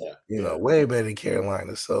there. Yeah. Way better than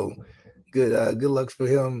Carolina. So good luck for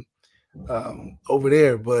him over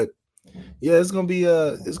there. But yeah, it's gonna be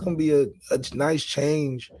a nice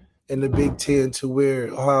change in the Big Ten to where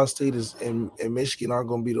Ohio State and Michigan aren't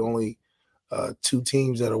going to be the only 2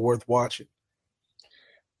 teams that are worth watching.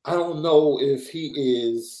 I don't know if he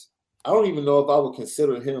is. I don't even know if I would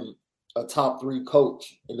consider him a top 3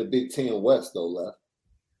 coach in the Big Ten West, though, Left.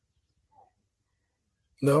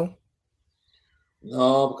 No,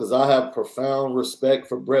 because I have profound respect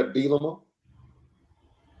for Brett Bielema.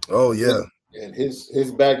 Oh yeah, and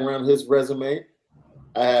his background, his resume.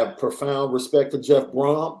 I have profound respect for Jeff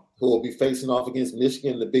Brom, who will be facing off against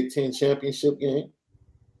Michigan in the Big Ten championship game,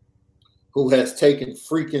 who has taken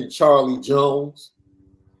freaking Charlie Jones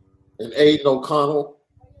and Aiden O'Connell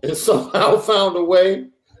and somehow found a way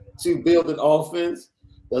to build an offense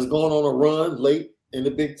that's going on a run late in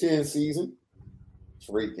the Big Ten season.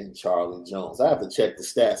 Freaking Charlie Jones. I have to check the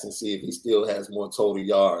stats and see if he still has more total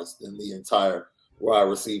yards than the entire wide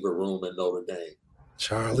receiver room at Notre Dame.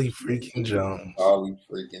 Charlie freaking Jones. Charlie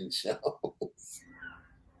freaking Jones.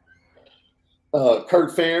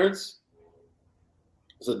 Kirk Ferentz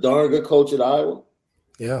is a darn good coach at Iowa.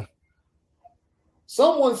 Yeah.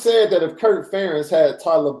 Someone said that if Kirk Ferentz had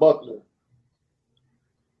Tyler Buckner,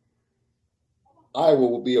 Iowa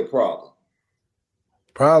would be a problem.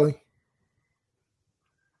 Probably.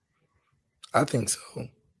 I think so.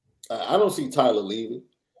 I don't see Tyler leaving,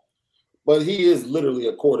 but he is literally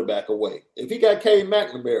a quarterback away. If he got Cade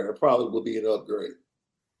McNamara, it probably would be an upgrade.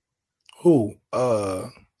 Who?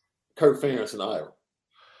 Kurt Ferentz and Ira.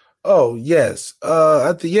 Oh, yes.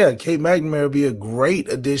 I think, Cade McNamara would be a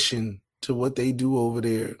great addition to what they do over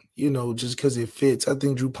there, just because it fits. I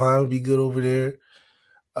think Drew Pine would be good over there.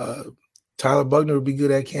 Tyler Buckner would be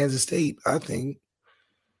good at Kansas State, I think.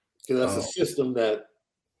 Because that's a system that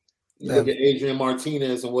you look at Adrian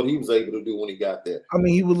Martinez and what he was able to do when he got there. I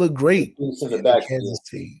mean, he would look great in the back Kansas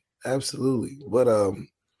State. Absolutely. But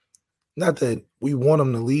not that we want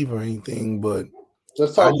him to leave or anything, but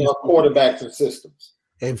just talking about quarterbacks and systems.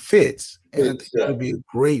 And fits. And I think that would be a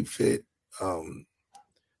great fit.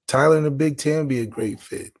 Tyler in the Big Ten would be a great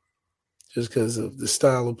fit just because of the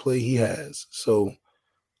style of play he has. So,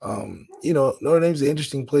 Notre Dame's an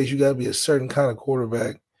interesting place. You got to be a certain kind of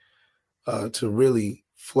quarterback to really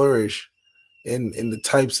flourish in the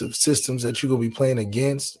types of systems that you're going to be playing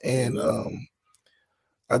against. And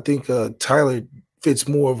I think Tyler fits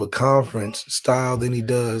more of a conference style than he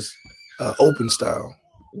does open style.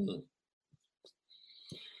 Mm-hmm.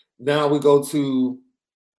 Now we go to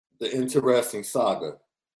the interesting saga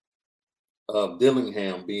of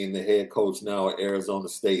Dillingham being the head coach now at Arizona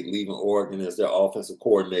State, leaving Oregon as their offensive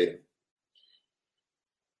coordinator.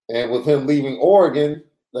 And with him leaving Oregon,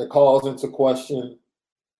 that calls into question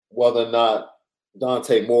whether or not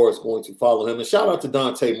Dante Moore is going to follow him. And shout out to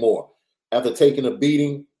Dante Moore. After taking a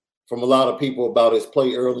beating from a lot of people about his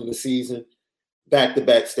play early in the season,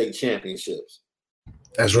 back-to-back state championships.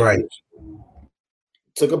 That's right.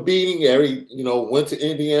 Took a beating. Went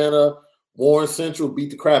to Indiana. Warren Central beat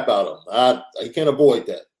the crap out of him. I can't avoid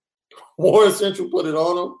that. Warren Central put it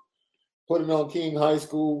on him, put it on King High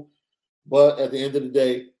School. But at the end of the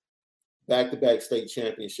day, back-to-back state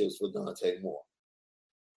championships for Dante Moore.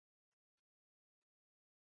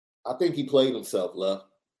 I think he played himself, Left.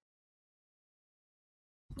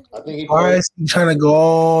 I think he played. Why is he trying to go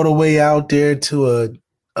all the way out there to a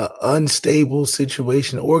unstable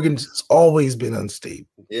situation? Oregon's always been unstable.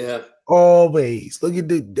 Yeah. Always. Look at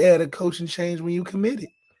they had a coaching change when you committed.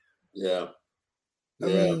 Yeah. I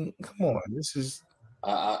mean, come on. This is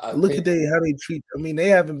I look at how they treat. I mean, they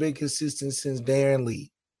haven't been consistent since Darren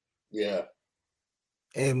Lee. Yeah.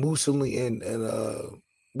 And Mussolini and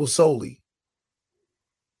Musoli.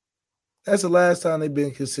 That's the last time they've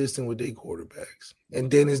been consistent with their quarterbacks. And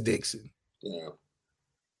Dennis Dixon. Yeah.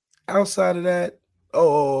 Outside of that,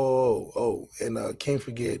 and can't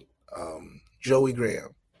forget Joey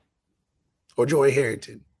Graham or Joey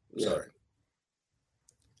Harrington. Yeah. Sorry.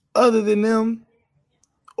 Other than them,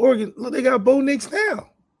 Oregon, look, they got Bo Nix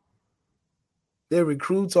now. Their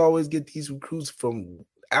recruits always get these recruits from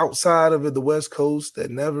outside of the West Coast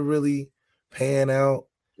that never really pan out.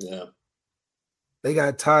 Yeah. They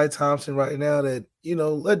got Ty Thompson right now that,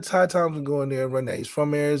 let Ty Thompson go in there and run that. He's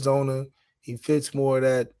from Arizona. He fits more of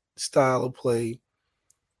that style of play.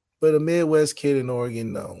 But a Midwest kid in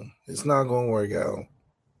Oregon, no, it's not going to work out.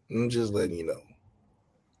 I'm just letting you know.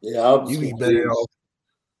 Yeah, you be better off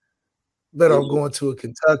going to a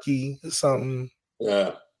Kentucky or something.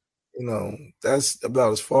 Yeah. That's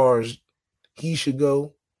about as far as he should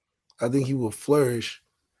go. I think he will flourish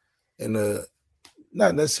in a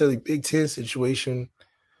not necessarily Big Ten situation,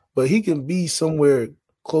 but he can be somewhere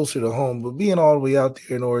closer to home. But being all the way out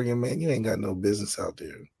there in Oregon, man, you ain't got no business out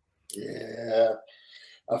there. Yeah.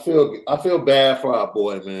 I feel bad for our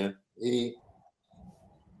boy, man.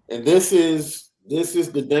 And this is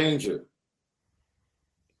the danger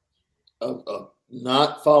of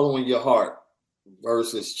not following your heart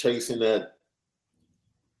versus chasing that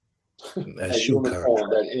shoe contract,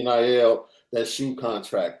 that NIL, that shoe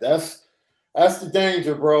contract. That's the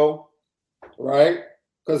danger, bro. Right?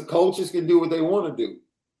 Because coaches can do what they want to do.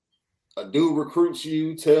 A dude recruits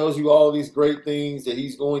you, tells you all these great things that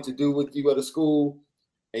he's going to do with you at a school,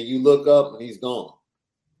 and you look up and he's gone.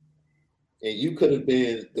 And you could have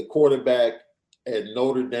been the quarterback at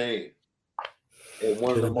Notre Dame. In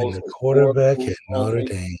one of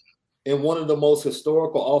the most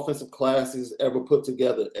historical offensive classes ever put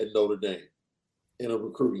together at Notre Dame in a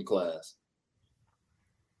recruiting class.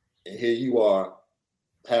 And here you are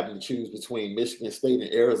having to choose between Michigan State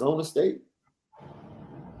and Arizona State.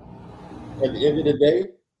 At the end of the day,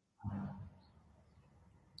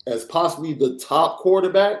 as possibly the top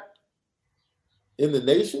quarterback in the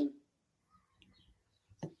nation.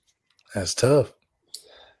 That's tough.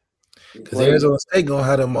 Because Arizona State gonna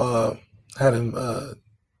have them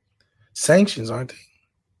sanctions, aren't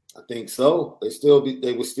they? I think so.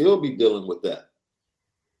 They would still be dealing with that.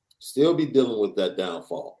 Still be dealing with that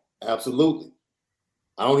downfall. Absolutely.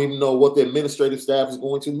 I don't even know what the administrative staff is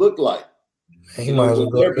going to look like. Man, he might as well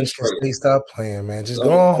go to Michigan State. Stop playing, man. Just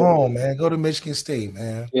go on home, man. Go to Michigan State,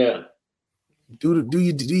 man. Yeah. Do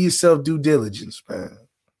yourself due diligence, man.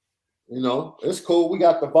 You know, it's cool. We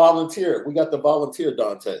got the volunteer.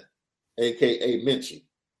 Dante, a.k.a. Minchie.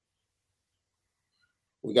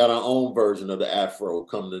 We got our own version of the Afro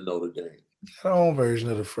coming to Notre Dame. Our own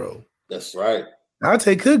version of the Fro. That's right.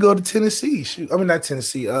 Dante could go to Tennessee. Shoot. I mean, not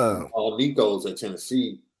Tennessee. All Nico's at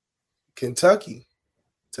Tennessee. Kentucky.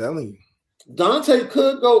 Telling you. Dante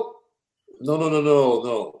could go.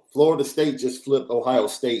 No. Florida State just flipped Ohio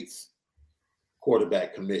State's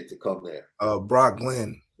quarterback commit to come there. Brock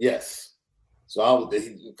Glenn. Yes. So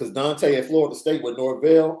because Dante at Florida State with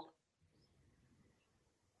Norvell,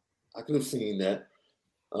 I could have seen that.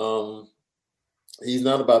 He's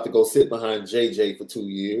not about to go sit behind JJ for 2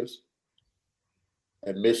 years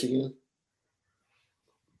at Michigan.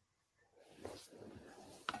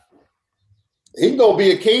 He can go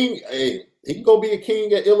be a king. Hey, he can go be a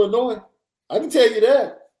king at Illinois. I can tell you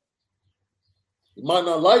that. You might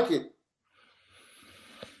not like it.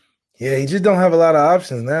 Yeah, he just don't have a lot of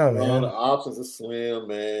options now, man. The options are slim,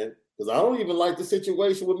 man. Because I don't even like the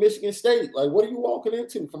situation with Michigan State. Like, what are you walking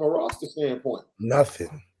into from a roster standpoint?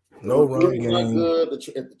 Nothing. No run game. Not good.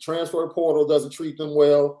 If the transfer portal doesn't treat them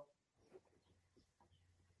well.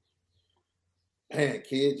 Man,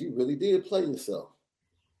 kid, you really did play yourself.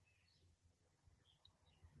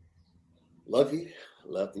 Lucky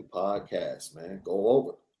Lefty podcast, man. Go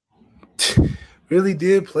over. Really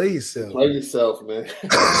did play yourself. Play yourself, man.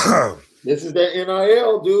 This is that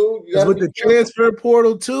NIL, dude. You with the transfer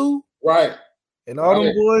portal too, right? And all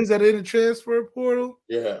them boys that are in the transfer portal.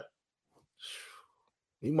 Yeah.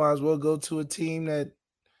 You might as well go to a team that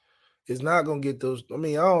is not gonna get those. I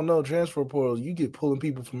mean, I don't know. Transfer portal, you get pulling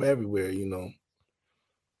people from everywhere, you know.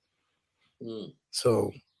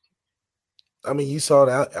 So, I mean, you saw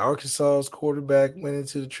that Arkansas's quarterback went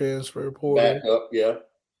into the transfer portal. Back up, yeah.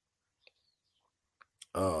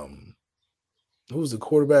 Who's the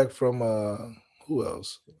quarterback from who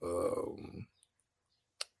else? I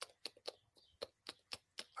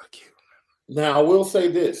can't remember. Now I will say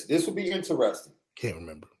this. This will be interesting. Can't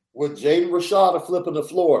remember. With Jaden Rashada flipping to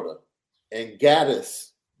Florida and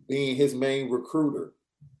Gaddis being his main recruiter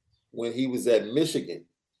when he was at Michigan,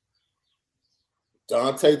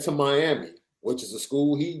 Dante to Miami, which is a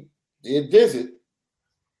school he did visit,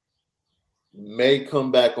 may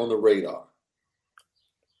come back on the radar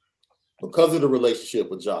because of the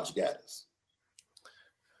relationship with Josh Gaddis.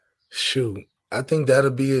 Shoot, I think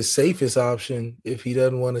that'll be his safest option if he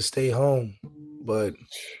doesn't want to stay home. But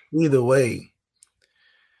either way,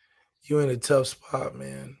 you're in a tough spot,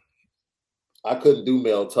 man. I couldn't do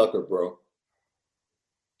Mel Tucker, bro.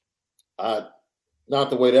 Not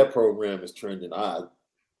the way that program is trending. No.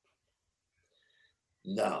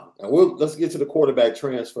 And let's get to the quarterback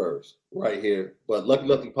transfers right here. But Lucky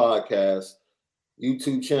Lefty Podcast,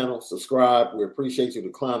 YouTube channel, subscribe. We appreciate you. To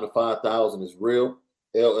climb to 5,000 is real.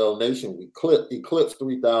 LL Nation, we eclipsed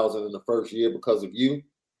 3,000 in the first year because of you.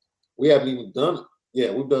 We haven't even done it.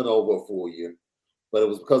 Yeah, we've done it over a full year. But it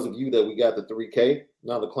was because of you that we got the 3K.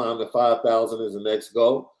 Now the climb to 5,000 is the next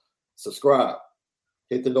goal. Subscribe.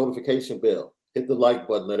 Hit the notification bell. Hit the like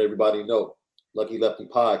button. Let everybody know. Lucky Lefty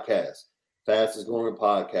Podcast. Fastest growing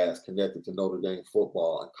podcast connected to Notre Dame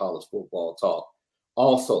football and college football talk.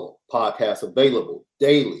 Also, podcasts available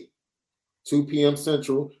daily, 2 p.m.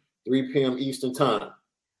 Central, 3 p.m. Eastern Time,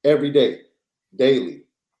 every day, daily.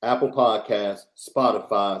 Apple Podcasts,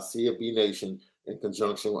 Spotify, CFB Nation, in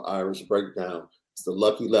conjunction with Irish Breakdown. It's the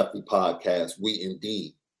Lucky Lefty Podcast. We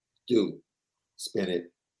indeed do spin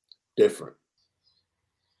it different.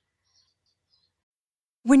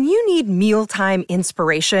 When you need mealtime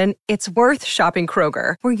inspiration, it's worth shopping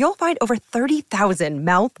Kroger, where you'll find over 30,000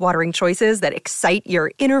 mouth-watering choices that excite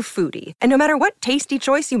your inner foodie. And no matter what tasty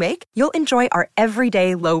choice you make, you'll enjoy our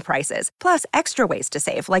everyday low prices, plus extra ways to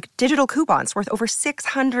save, like digital coupons worth over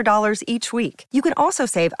 $600 each week. You can also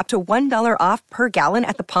save up to $1 off per gallon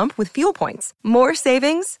at the pump with fuel points. More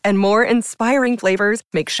savings and more inspiring flavors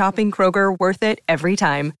make shopping Kroger worth it every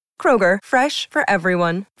time. Kroger, fresh for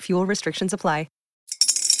everyone. Fuel restrictions apply.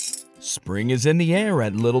 Spring is in the air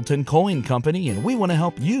at Littleton Coin Company, and we want to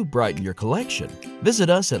help you brighten your collection. Visit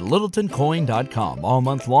us at littletoncoin.com all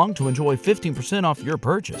month long to enjoy 15% off your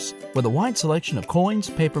purchase. With a wide selection of coins,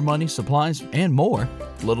 paper money, supplies, and more,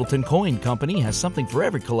 Littleton Coin Company has something for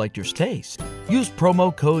every collector's taste. Use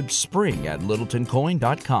promo code SPRING at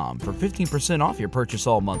littletoncoin.com for 15% off your purchase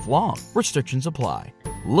all month long. Restrictions apply.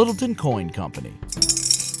 Littleton Coin Company.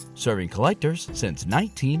 Serving collectors since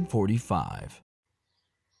 1945.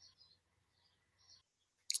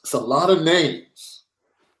 It's a lot of names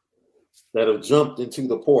that have jumped into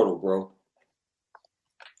the portal, bro.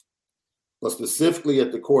 But specifically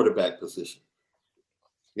at the quarterback position.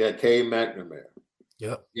 You got Cade McNamara.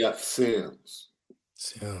 Yep. You got Sims.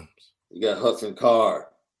 Sims. You got Hudson Card.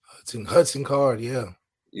 Hudson Card, yeah.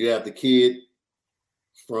 You have the kid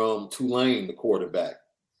from Tulane, the quarterback.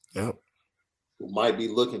 Yep. Who might be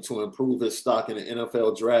looking to improve his stock in the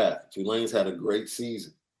NFL draft. Tulane's had a great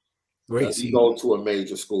season. Great season. Go to a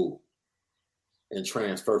major school and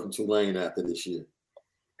transfer from Tulane after this year.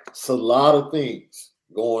 It's a lot of things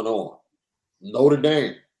going on. Notre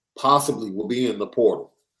Dame possibly will be in the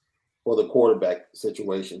portal for the quarterback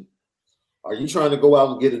situation. Are you trying to go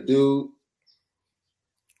out and get a dude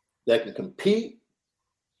that can compete?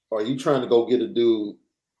 Or are you trying to go get a dude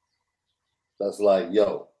that's like,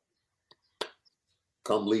 yo,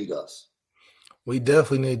 come lead us? We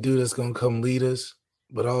definitely need a dude that's going to come lead us,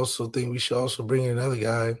 but I also think we should also bring in another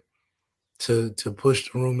guy to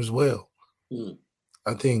push the room as well.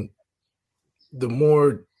 I think the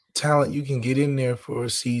more talent you can get in there for a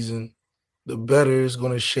season, the better it's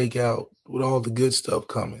going to shake out with all the good stuff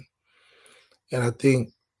coming. And I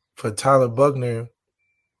think for Tyler Buckner,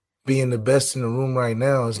 being the best in the room right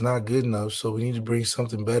now is not good enough, so we need to bring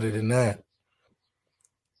something better than that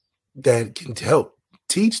can help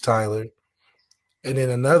teach Tyler, and then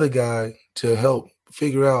another guy to help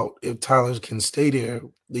figure out if Tyler can stay there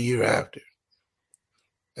the year after.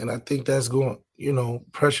 And I think that's going,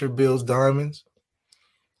 pressure builds diamonds,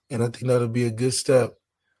 and I think that'll be a good step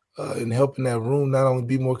in helping that room not only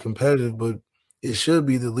be more competitive, but it should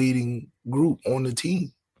be the leading group on the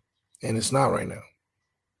team, and it's not right now.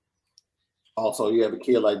 Also, you have a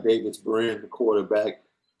kid like Davis Brin, the quarterback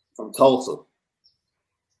from Tulsa,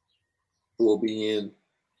 who will be in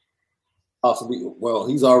possibly, well,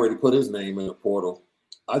 he's already put his name in the portal.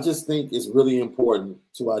 I just think it's really important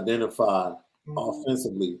to identify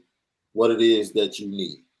offensively what it is that you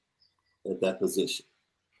need at that position.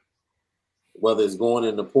 Whether it's going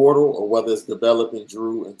in the portal or whether it's developing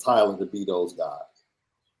Drew and Tyler to be those guys.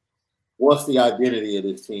 What's the identity of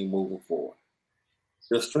this team moving forward?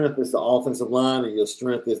 Your strength is the offensive line and your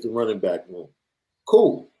strength is the running back room.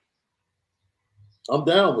 Cool. I'm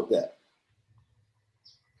down with that.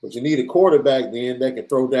 But you need a quarterback then that can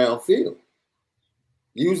throw downfield.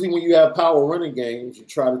 Usually when you have power running games, you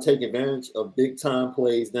try to take advantage of big-time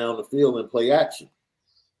plays down the field and play action.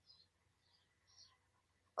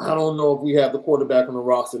 I don't know if we have the quarterback on the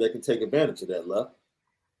roster that can take advantage of that, Left.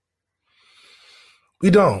 We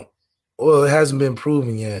don't. Well, it hasn't been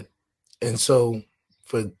proven yet. And so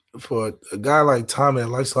for a guy like Tommy that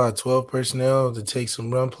likes a lot of 12 personnel to take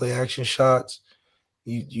some run play action shots,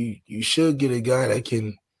 you should get a guy that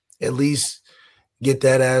can at least get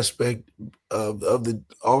that aspect of the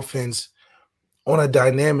offense on a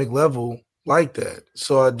dynamic level like that.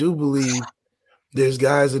 So I do believe there's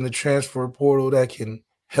guys in the transfer portal that can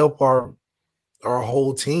help our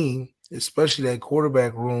whole team, especially that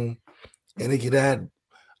quarterback room, and it could add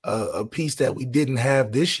a piece that we didn't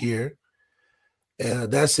have this year.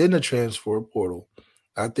 That's in the transfer portal.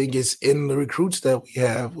 I think it's in the recruits that we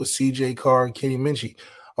have with C.J. Carr and Kenny Minchie.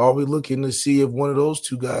 Are we looking to see if one of those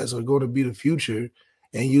two guys are going to be the future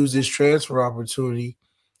and use this transfer opportunity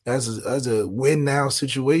as a win-now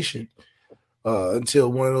situation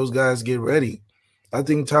until one of those guys get ready? I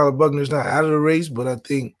think Tyler Buckner's not out of the race, but I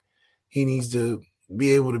think he needs to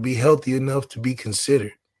be able to be healthy enough to be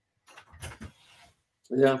considered.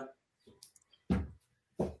 Yeah.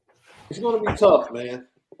 It's going to be tough, man,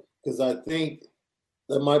 because I think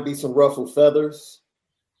there might be some ruffled feathers.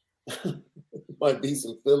 Might be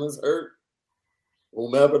some feelings hurt.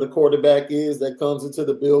 Whomever the quarterback is that comes into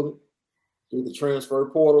the building through the transfer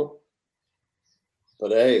portal.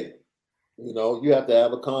 But, hey, you have to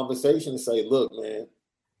have a conversation and say, look, man,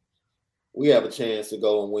 we have a chance to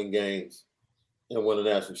go and win games and win a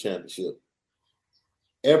national championship.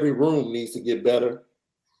 Every room needs to get better,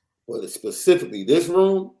 but specifically this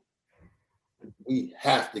room, we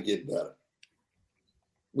have to get better.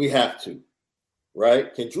 We have to,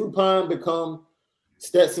 right? Can Drew Pine become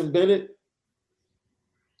Stetson Bennett?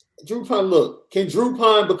 Can Drew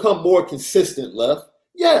Pine become more consistent, Left?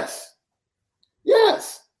 Yes.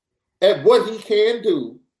 Yes. At what he can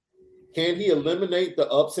do, can he eliminate the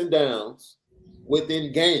ups and downs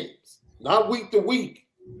within games? Not week to week.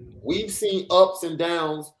 We've seen ups and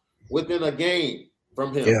downs within a game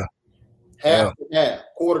from him. Yeah. Half to half,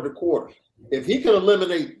 quarter to quarter. If he can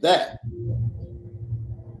eliminate that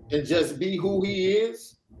and just be who he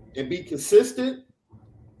is and be consistent,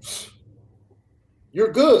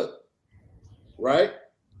 you're good, right?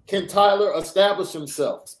 can Tyler establish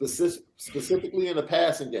himself specifically in the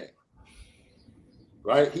passing game?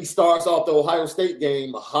 Right? He starts off the Ohio State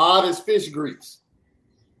game hot as fish grease.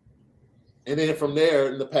 And then from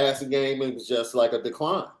there in the passing game, it was just like a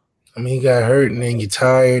decline. I mean, you got hurt, and then you're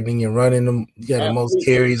tired, and you're running them. You got the most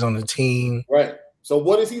carries on the team. Right. So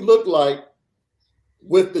what does he look like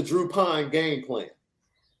with the Drew Pine game plan?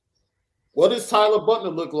 What does Tyler Buckner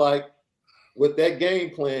look like with that game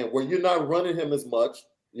plan where you're not running him as much?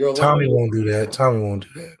 Tommy won't do that. Tommy won't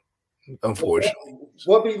do that, unfortunately.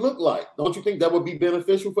 What would he look like? Don't you think that would be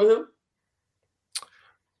beneficial for him?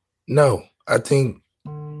 No, I think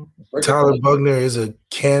Tyler Buckner is a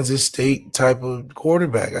Kansas State type of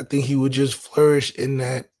quarterback. I think he would just flourish in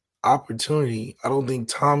that opportunity. I don't think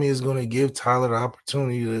Tommy is going to give Tyler the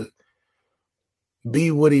opportunity to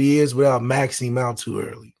be what he is without maxing him out too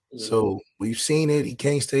early. Mm-hmm. So we've seen it. He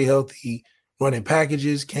can't stay healthy running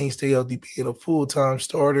packages, can't stay healthy being a full-time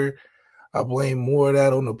starter. I blame more of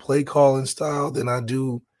that on the play calling style than I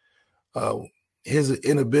do his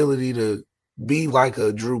inability to be like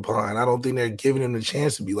a Drew Pine. I don't think they're giving him the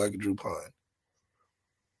chance to be like a Drew Pine.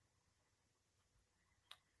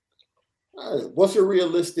 What's your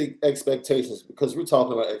realistic expectations? Because we're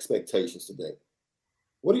talking about expectations today.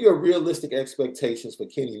 What are your realistic expectations for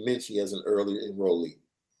Kenny Minchey as an early enrollee?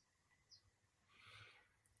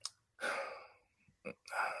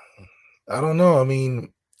 I don't know. I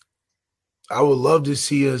mean, I would love to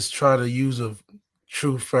see us try to use a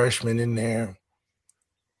true freshman in there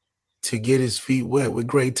to get his feet wet with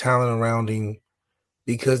great talent around him,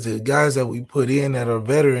 because the guys that we put in that are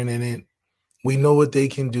veteran in it, we know what they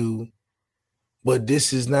can do. But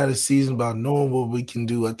this is not a season about knowing what we can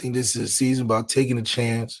do. I think this is a season about taking a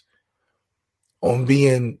chance on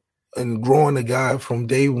being and growing a guy from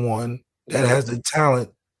day one that has the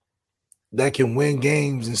talent that can win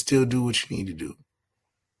games and still do what you need to do.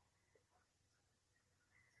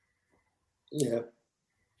 Yeah.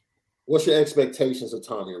 What's your expectations of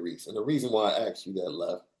Tommy Reese? And the reason why I asked you that,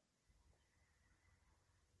 Left,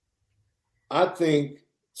 I think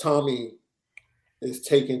Tommy is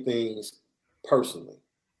taking things personally.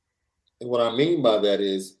 And what I mean by that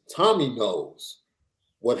is Tommy knows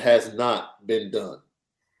what has not been done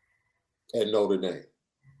at Notre Dame,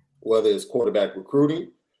 whether it's quarterback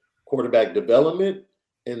recruiting, quarterback development,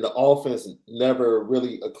 and the offense never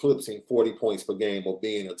really eclipsing 40 points per game or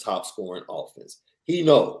being a top scoring offense. He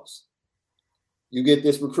knows. You get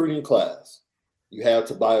this recruiting class. You have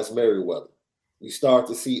Tobias Merriweather. You start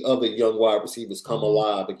to see other young wide receivers come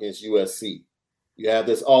alive against USC. You have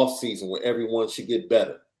this offseason where everyone should get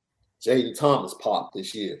better. Jaden Thomas popped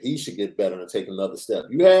this year. He should get better and take another step.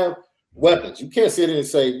 You have weapons. You can't sit in and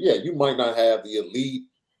say, yeah, you might not have the elite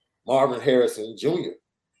Marvin Harrison Jr.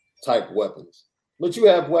 type weapons, but you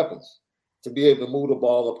have weapons to be able to move the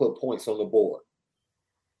ball and put points on the board.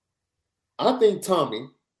 I think Tommy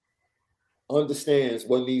understands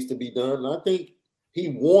what needs to be done, and I think he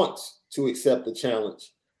wants to accept the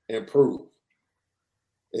challenge and prove.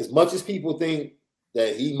 As much as people think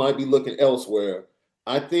that he might be looking elsewhere,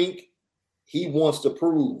 I think he wants to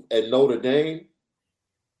prove at Notre Dame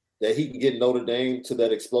that he can get Notre Dame to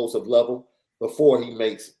that explosive level before he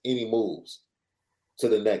makes any moves to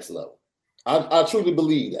the next level. I truly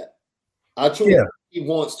believe that. I truly think he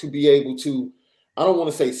wants to be able to, I don't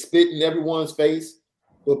want to say spit in everyone's face,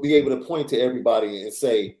 but be able to point to everybody and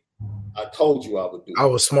say, I told you I would do it. I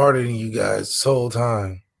was smarter than you guys this whole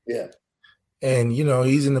time. Yeah. And, you know,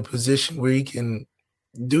 he's in a position where he can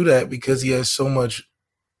do that because he has so much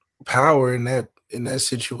power in that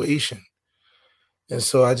situation. And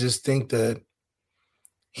so I just think that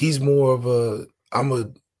he's more of I'm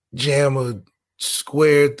a jam a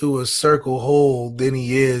square through a circle hole than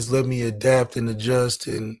he is let me adapt and adjust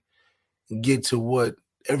and get to what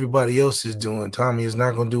everybody else is doing. Tommy is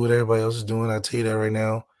not going to do what everybody else is doing. I'll tell you that right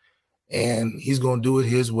now. And he's going to do it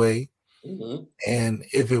his way. Mm-hmm. And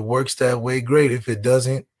if it works that way, great. If it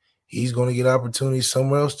doesn't, he's going to get opportunities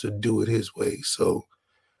somewhere else to do it his way. So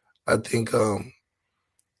I think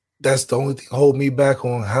that's the only thing hold me back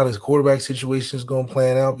on how this quarterback situation is going to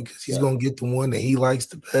plan out, because he's going to get the one that he likes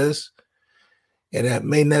the best. And that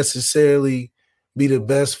may necessarily be the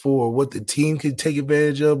best for what the team can take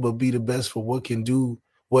advantage of, but be the best for what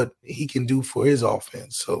he can do for his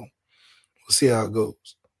offense. So we'll see how it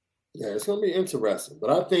goes. Yeah, it's going to be interesting. But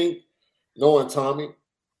I think knowing Tommy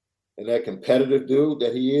and that competitive dude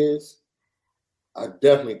that he is, I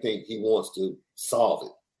definitely think he wants to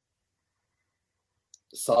solve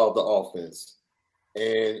the offense.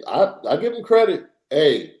 And I give him credit.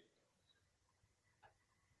 Hey,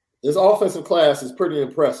 this offensive class is pretty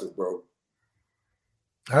impressive, bro.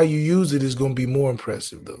 How you use it is going to be more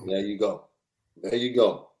impressive, though. There you go. There you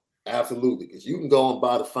go. Absolutely. Because you can go and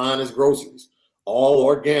buy the finest groceries, all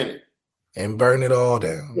organic. And burn it all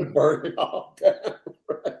down. Burn it all down,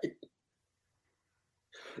 right?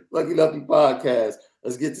 Lucky Lefty Podcast.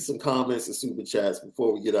 Let's get to some comments and super chats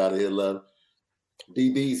before we get out of here, love.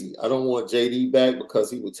 D. Beasy, I don't want JD back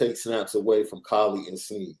because he would take snaps away from Collie and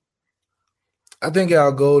Snead. I think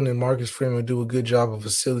Al Golden and Marcus Freeman do a good job of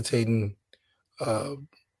facilitating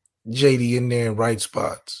JD in there in right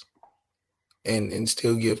spots and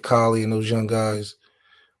still give Collie and those young guys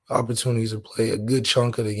opportunities to play a good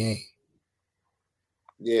chunk of the game.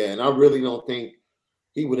 Yeah, and I really don't think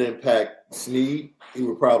he would impact Snead. He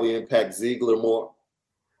would probably impact Ziegler more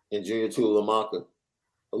and Junior Tuihalamaka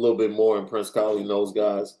a little bit more, and Prince Collie and those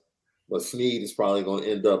guys. But Snead is probably going to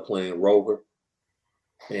end up playing Rover.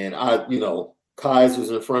 And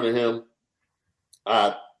Kaiser's in front of him.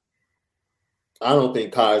 I don't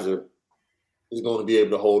think Kaiser is going to be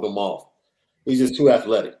able to hold him off. He's just too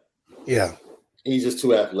athletic. Yeah. He's just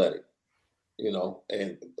too athletic,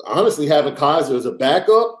 And honestly, having Kaiser as a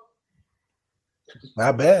backup,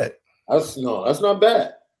 not bad. That's not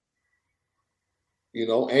bad.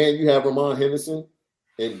 And you have Ramon Henderson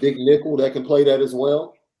and Big Nickel that can play that as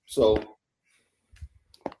well. So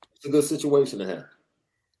it's a good situation to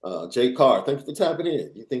have. Jay Carr, thank you for tapping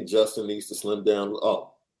in. You think Justin needs to slim down?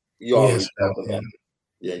 Oh, you already got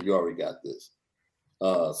Yeah, you already got this.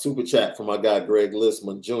 Super chat from my guy Greg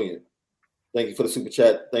Listman Jr. Thank you for the super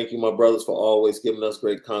chat. Thank you, my brothers, for always giving us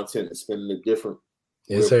great content and spending it different.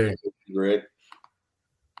 Yes, sir. Greg.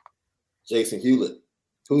 Jason Hewlett.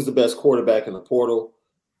 Who's the best quarterback in the portal?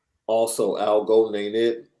 Also, Al Golden ain't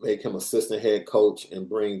it. Make him assistant head coach and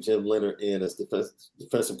bring Jim Leonard in as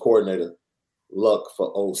defensive coordinator. Luck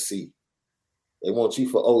for OC. They want you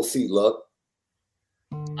for OC, Luck.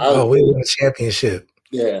 We won a championship.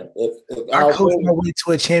 Yeah. If I coached my way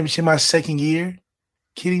to a championship my second year.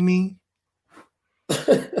 Kidding me?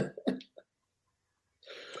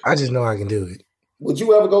 I just know I can do it. Would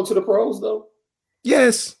you ever go to the pros, though?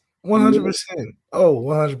 Yes, 100%. Oh,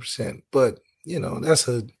 100%. But, you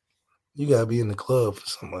got to be in the club for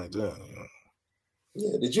something like that.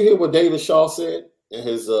 Yeah. Did you hear what David Shaw said in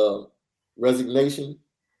his resignation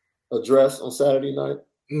address on Saturday night?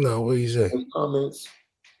 No, what did he say? His comments.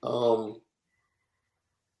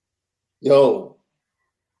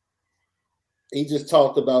 He just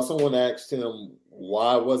talked about, someone asked him,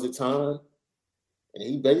 why was it time? And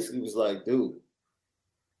he basically was like, dude,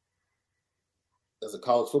 as a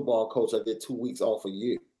college football coach, I get 2 weeks off a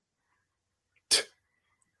year.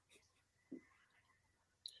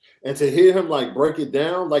 And to hear him break it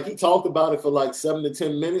down, he talked about it for 7 to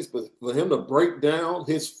 10 minutes, but for him to break down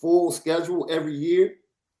his full schedule every year,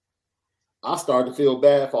 I started to feel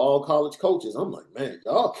bad for all college coaches. I'm like, man,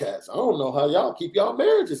 y'all cats, I don't know how y'all keep y'all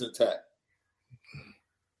marriages intact.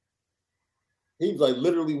 He was like,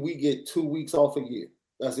 literally, we get 2 weeks off a year.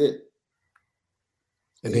 That's it.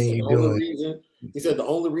 And then you do it. He said the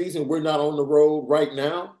only reason we're not on the road right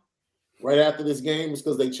now, right after this game, is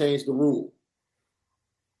because they changed the rule.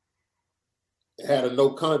 It had a no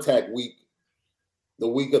contact week, the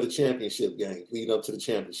week of the championship game, leading up to the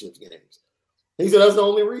championship games. He said that's the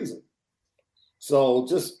only reason. So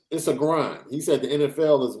it's a grind. He said the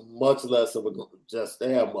NFL is much less of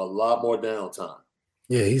they have a lot more downtime.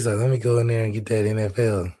 Yeah, he's like, let me go in there and get that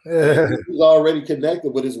NFL. He's already connected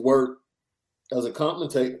with his work as a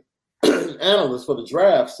commentator, analyst for the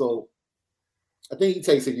draft. So I think he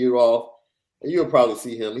takes a year off, and you'll probably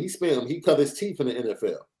see him. He cut his teeth in the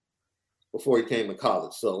NFL before he came to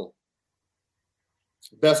college. So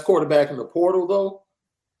best quarterback in the portal, though.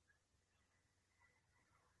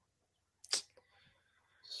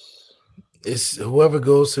 It's whoever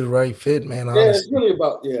goes to the right fit, man. Honestly.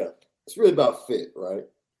 Yeah, it's really about fit, right?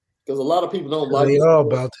 Because a lot of people don't like. They're all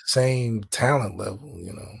about the same talent level,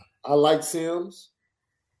 I like Sims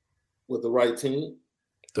with the right team.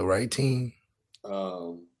 The right team.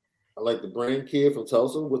 I like the Brain kid from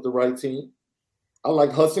Tulsa with the right team. I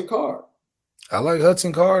like Hudson Card. I like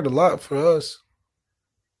Hudson Card a lot for us.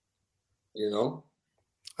 I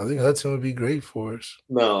think Hudson would be great for us.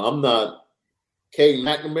 No, I'm not. Cade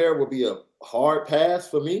McNamara would be a hard pass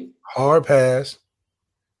for me. Hard pass.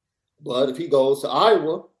 But if he goes to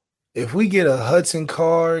Iowa. If we get a Hudson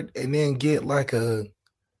Card and then get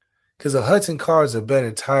because a Hudson Card's a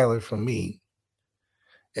better Tyler for me.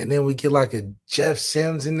 And then we get a Jeff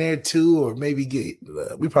Sims in there too, or maybe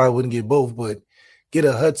we probably wouldn't get both, but get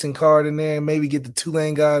a Hudson Card in there and maybe get the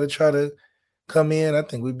Tulane guy to try to come in. I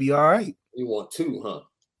think we'd be all right. You want two, huh?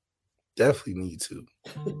 Definitely need to.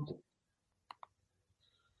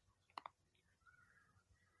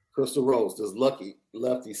 Crystal Rose, does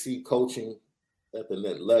Lefty see coaching at the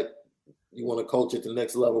net? You want to coach at the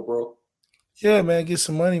next level, bro? Yeah, man, get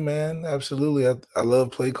some money, man. Absolutely. I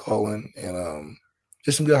love play calling and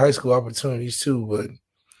just some good high school opportunities too. But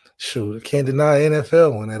shoot, I can't deny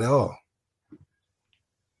NFL one at all.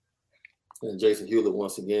 And Jason Hewlett,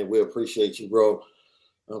 once again, we appreciate you, bro.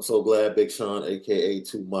 I'm so glad Big Sean, a.k.a.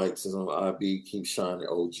 Two Mics, is on IB. Keep shining,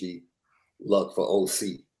 OG. Luck for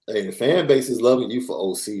OC. Hey, the fan base is loving you for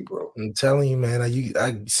OC, bro. I'm telling you, man.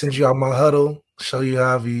 I send you out my huddle, show you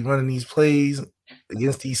how I be running these plays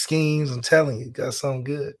against these schemes. I'm telling you, got something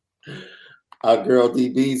good. Our girl D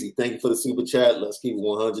Beezy, thank you for the super chat. Let's keep it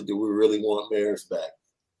 100. Do we really want Maris back?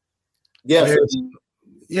 Yes.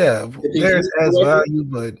 Maris has value,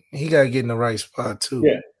 but he got to get in the right spot too.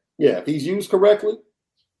 Yeah. If he's used correctly,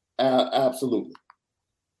 absolutely.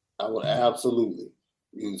 I would absolutely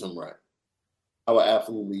use him right.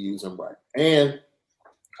 And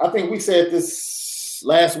I think we said this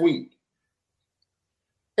last week.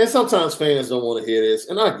 And sometimes fans don't want to hear this,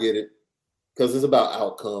 and I get it because it's about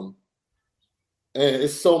outcome. And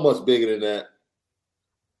it's so much bigger than that.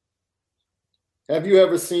 Have you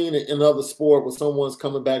ever seen it in another sport where someone's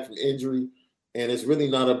coming back from injury and it's really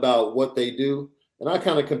not about what they do? And I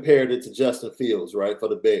kind of compared it to Justin Fields, right, for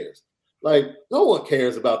the Bears. Like, no one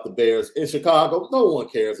cares about the Bears. In Chicago, no one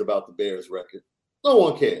cares about the Bears record. No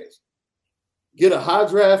one cares. Get a high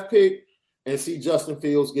draft pick and see Justin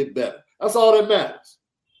Fields get better. That's all that matters.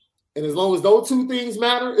 And as long as those two things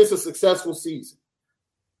matter, it's a successful season.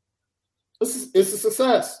 It's a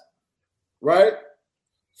success, right?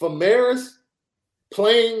 For Maris,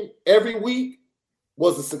 playing every week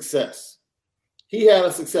was a success. He had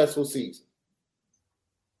a successful season.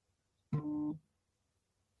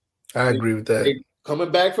 I agree with that.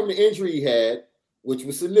 Coming back from the injury he had, which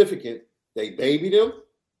was significant, they babied him.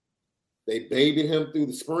 They babied him through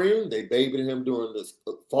the spring. They babied him during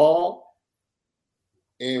the fall.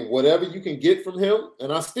 And whatever you can get from him,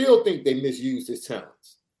 and I still think they misused his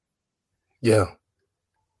talents. Yeah.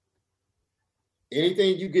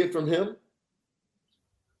 Anything you get from him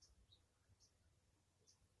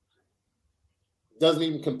doesn't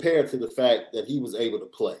even compare to the fact that he was able to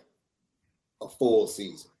play a full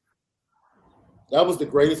season. That was the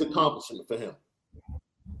greatest accomplishment for him.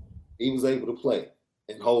 He was able to play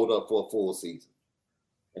and hold up for a full season.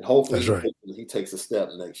 And hopefully he takes a step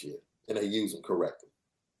next year and they use him correctly.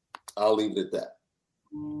 I'll leave it at that.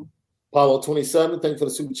 Apollo 27, thank you for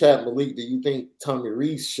the super chat. Malik, do you think Tommy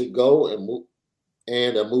Rees should go and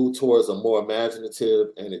move towards a more imaginative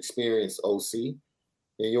and experienced OC?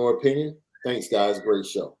 In your opinion? Thanks, guys. Great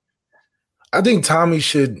show. I think Tommy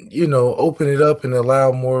should, open it up and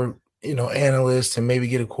allow more, analysts and maybe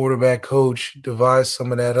get a quarterback coach, divide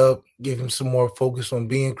some of that up, give him some more focus on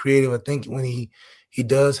being creative. I think when he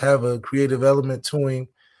does have a creative element to him,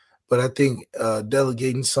 but I think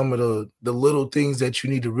delegating some of the little things that you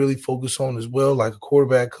need to really focus on as well, like a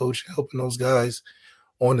quarterback coach, helping those guys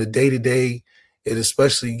on the day-to-day, and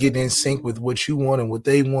especially getting in sync with what you want and what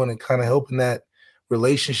they want and kind of helping that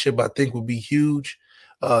relationship, I think would be huge.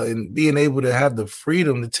 And being able to have the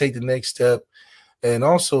freedom to take the next step and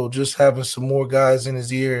also just having some more guys in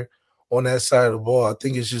his ear on that side of the ball. I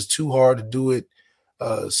think it's just too hard to do it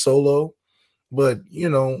solo. But,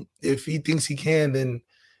 if he thinks he can, then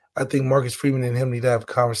I think Marcus Freeman and him need to have a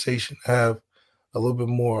conversation, have a little bit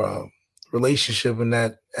more relationship in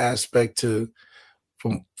that aspect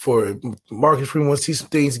for Marcus Freeman wants to see some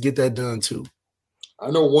things to get that done too.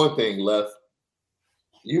 I know one thing, Left.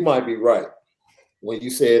 You might be right when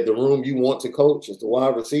you said the room you want to coach is the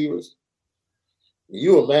wide receivers.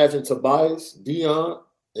 You imagine Tobias, Dion,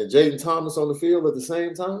 and Jaden Thomas on the field at the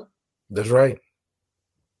same time? That's right.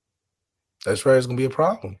 It's going to be a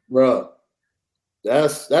problem. Bruh,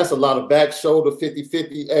 that's a lot of back shoulder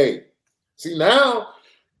 50-50. Hey, see, now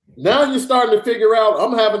you're starting to figure out,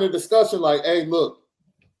 I'm having a discussion like, hey, look,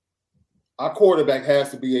 our quarterback has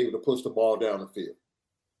to be able to push the ball down the field.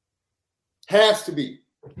 Has to be.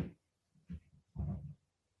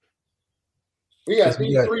 We got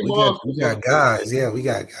three months. We got guys. Yeah, we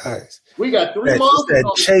got guys. We got 3 months.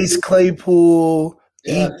 That Chase Claypool,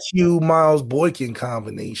 EQ, Miles Boykin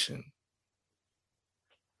combination.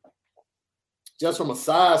 Just from a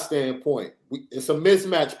size standpoint, it's a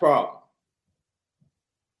mismatch problem.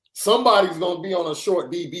 Somebody's going to be on a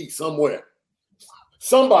short DB somewhere.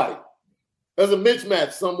 Somebody. There's a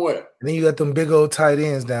mismatch somewhere. And then you got them big old tight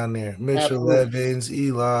ends down there. Mitchell Evans,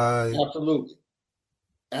 Eli.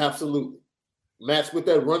 Absolutely. Match with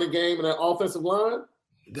that running game and that offensive line.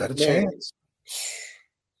 You got a chance.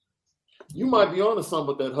 You might be on to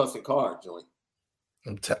something with that Hudson Card joint.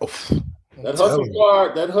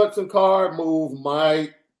 That Hudson Card move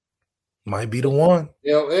might be the one.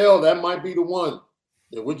 That might be the one.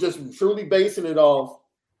 And we're just truly basing it off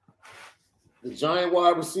the giant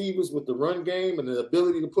wide receivers with the run game and the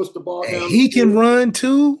ability to push the ball down. He can run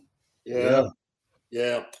too. Yeah.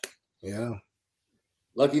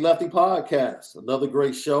 Lucky Lefty Podcast, another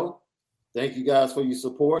great show. Thank you guys for your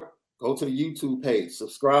support. Go to the YouTube page,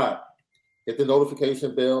 subscribe, hit the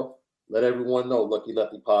notification bell. Let everyone know Lucky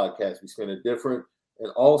Lefty Podcast. We spin it different.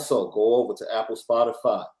 And also go over to Apple,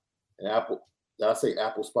 Spotify. And Apple, did I say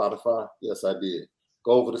Apple, Spotify? Yes, I did.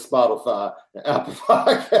 Go over to Spotify and Apple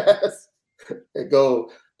Podcasts and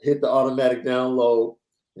go hit the automatic download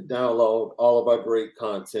and download all of our great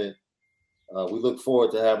content. We look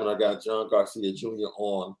forward to having our guy John Garcia Jr.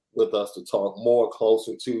 on with us to talk more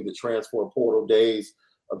closer to the transfer portal days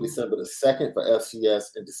of December the 2nd for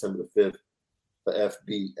FCS and December the 5th for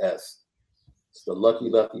FBS. It's the Lucky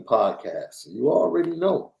Lefty Podcast. You already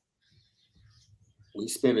know. We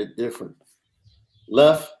spin it different.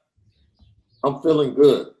 Left, I'm feeling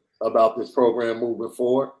good about this program moving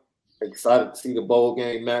forward. Excited to see the bowl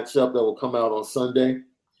game matchup that will come out on Sunday,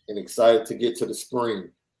 and excited to get to the spring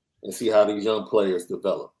and see how these young players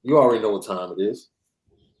develop. You already know what time it is.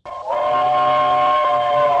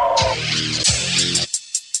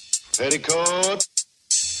 Petticoat.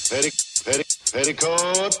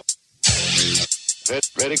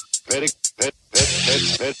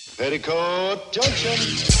 Petticoat Junction.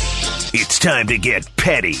 It's time to get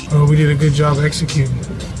petty. Oh, we did a good job executing.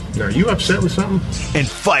 Are you upset with something? And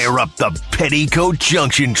fire up the Petticoat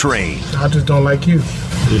Junction train. I just don't like you.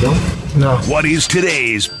 You don't? No. What is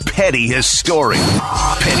today's petty historic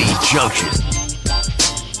Petty Junction?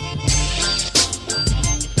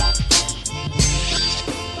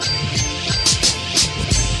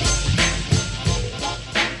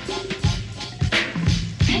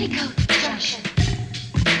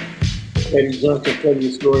 Petty Junction,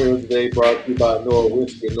 Petty Story of the Day, brought to you by Nora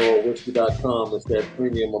Whiskey, NoraWhiskey.com. It's that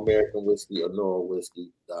premium American whiskey of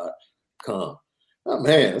NoraWhiskey.com. Oh,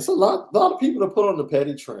 man, it's a lot of people to put on the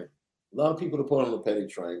petty train. Man.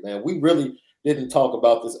 We really didn't talk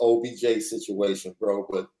about this OBJ situation, bro,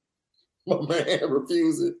 but my man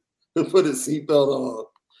refusing to put his seatbelt on,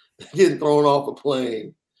 getting thrown off a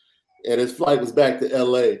plane, and his flight was back to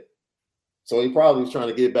LA. So he probably was trying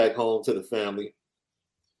to get back home to the family.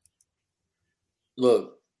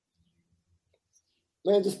 Look,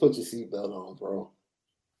 man, just put your seatbelt on, bro.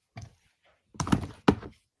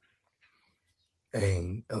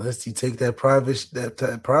 Hey, unless you take that private stuff,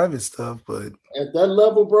 but at that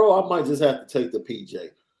level, bro, I might just have to take the PJ.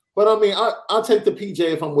 But I mean, I'll take the PJ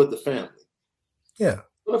if I'm with the family. Yeah.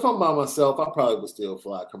 But if I'm by myself, I probably would still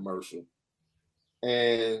fly commercial.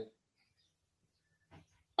 And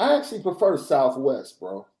I actually prefer Southwest,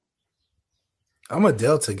 bro. I'm a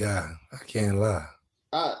Delta guy. I can't lie.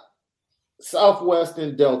 Southwest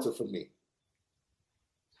and Delta for me.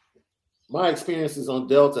 My experiences on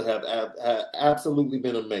Delta have absolutely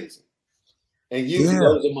been amazing. And usually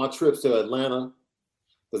those are my trips to Atlanta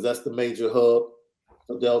because that's the major hub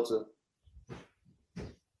for Delta.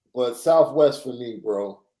 But Southwest for me,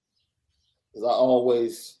 bro, because I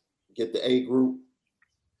always get the A group.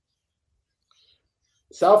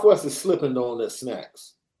 Southwest is slipping on their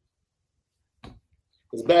snacks.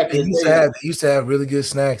 Because back in the day, they used to have really good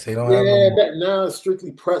snacks. They don't have now it's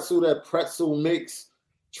strictly that pretzel mix,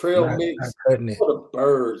 trail mix for the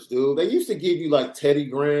birds, dude. They used to give you like Teddy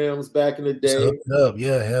Grahams back in the day.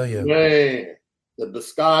 Yeah, hell yeah. Man, the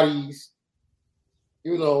biscottis,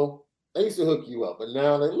 they used to hook you up, but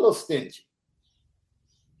now they're a little stingy.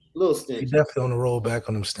 You definitely on the roll back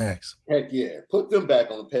on them snacks. Heck yeah. Put them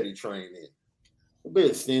back on the petty train then. A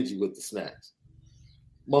bit stingy with the snacks.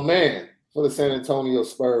 My man, for the San Antonio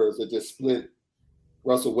Spurs that just split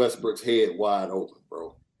Russell Westbrook's head wide open,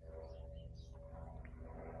 bro.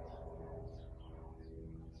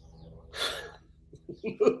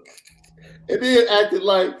 And then acted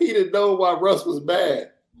like he didn't know why Russ was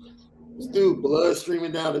bad. This dude, blood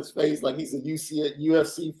streaming down his face like he's a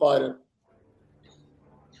UFC fighter.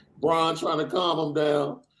 Bron trying to calm him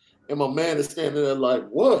down. And my man is standing there like,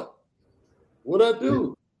 what? What'd I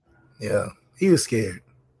do? Yeah, he was scared.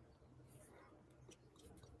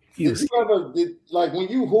 When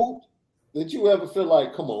you hooped, did you ever feel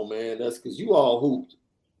like, come on, man, that's because you all hooped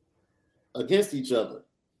against each other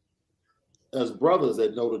as brothers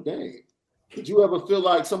at Notre Dame? Did you ever feel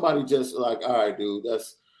like somebody just like, all right, dude, I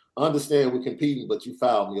understand we're competing, but you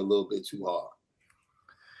fouled me a little bit too hard?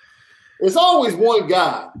 It's always one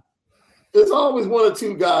guy. There's always one or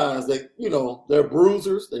two guys that, they're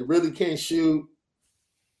bruisers. They really can't shoot.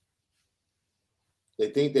 They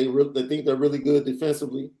think they're really good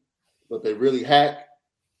defensively, but they really hack.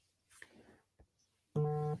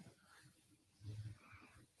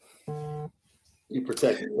 You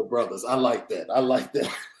protecting your brothers. I like that.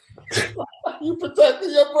 You protecting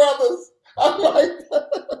your brothers. I like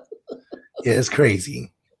that. Yeah, it's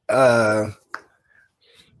crazy. I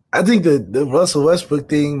think the Russell Westbrook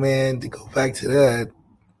thing, man, to go back to that,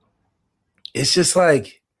 it's just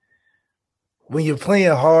like when you're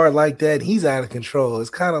playing hard like that, he's out of control. It's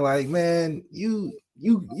kind of like, man, you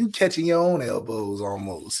catching your own elbows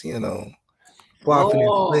almost, flopping and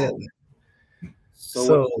flailing.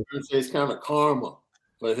 So it's kind of karma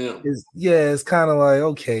for him. It's kind of like,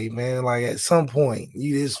 okay, man, like at some point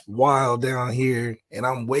you just wild down here and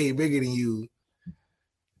I'm way bigger than you.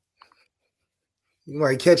 You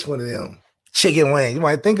might catch one of them chicken wings. You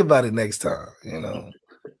might think about it next time, So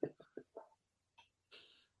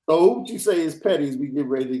who would you say is petty as we get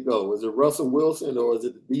ready to go? Is it Russell Wilson or is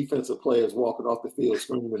it the defensive players walking off the field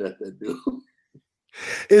screaming at that dude?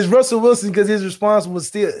 It's Russell Wilson because his response was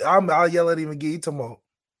still, I'll yell at him again. He talking about,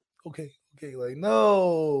 okay. Like,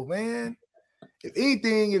 no, man. If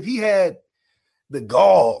anything, if he had the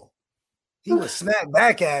gall, he would snap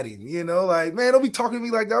back at him, like, man, don't be talking to me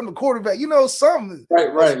like that. I'm the quarterback. Something.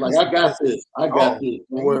 Right. Like, I got this. Don't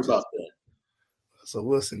worry about that. So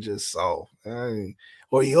Wilson just soft.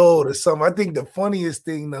 Or he old or something. I think the funniest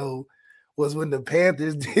thing, though, was when the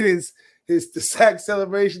Panthers did the sack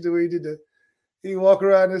celebration where he walk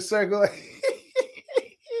around in a circle like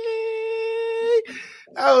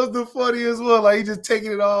that was the funniest one. Like he just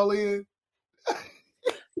taking it all in.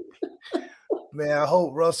 Man, I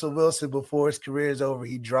hope Russell Wilson, before his career is over,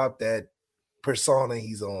 he dropped that persona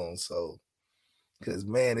he's on. So, because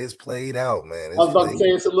man, it's played out, man. I was about to say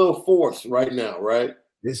it's a little forced right now, right?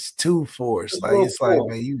 It's too forced. It's like,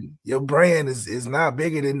 man, your brand is not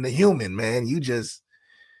bigger than the human, man. You just,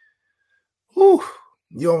 you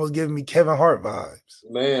almost giving me Kevin Hart vibes.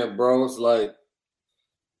 Man, bro, it's like,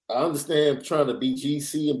 I understand trying to be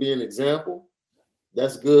GC and be an example.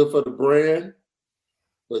 That's good for the brand.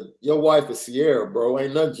 But your wife is Sierra, bro.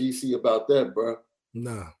 Ain't nothing GC about that, bro.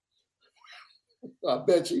 Nah. I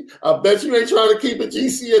bet you ain't trying to keep it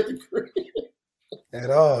GC at the crib. At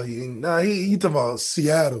all. He talking about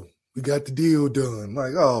Seattle. We got the deal done. I'm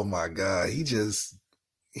like, oh my God. He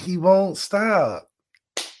won't stop.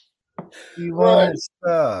 He won't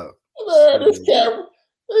stop. Man, this cat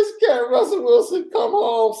Russell Wilson come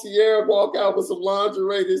home, Sierra walk out with some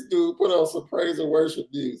lingerie. This dude put on some praise and worship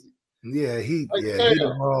music. Yeah, he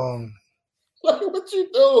the wrong. Like, what you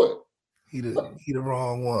doing? He the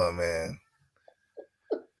wrong one, man.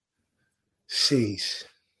 Sheesh.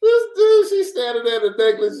 This dude, she's standing there in the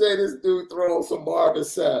negligee. This dude throwing some Marvin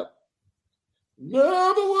Sapp.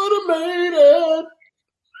 Never would have made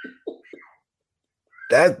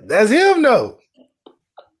it. That's him, though.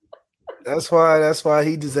 That's why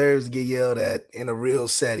he deserves to get yelled at in a real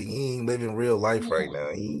setting. He ain't living real life right now.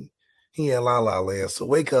 He in La La Land. So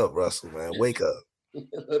wake up, Russell, man. Wake up.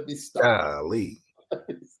 Let me stop. Golly.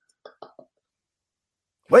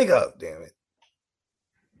 Wake up, damn it.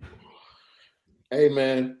 Hey,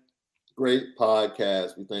 man. Great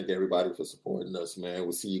podcast. We thank everybody for supporting us, man.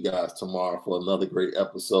 We'll see you guys tomorrow for another great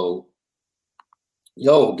episode.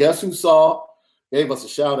 Yo, guess who gave us a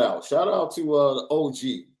shout out? Shout out to the OG.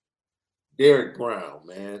 Derek Brown,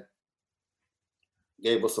 man,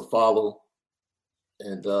 gave us a follow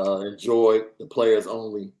and enjoy the Players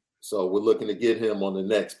Only. So we're looking to get him on the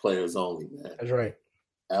next Players Only, man. That's right.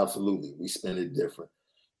 Absolutely. We spend it different.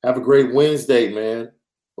 Have a great Wednesday, man.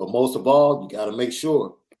 But most of all, you got to make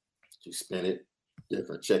sure you spend it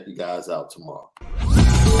different. Check you guys out tomorrow.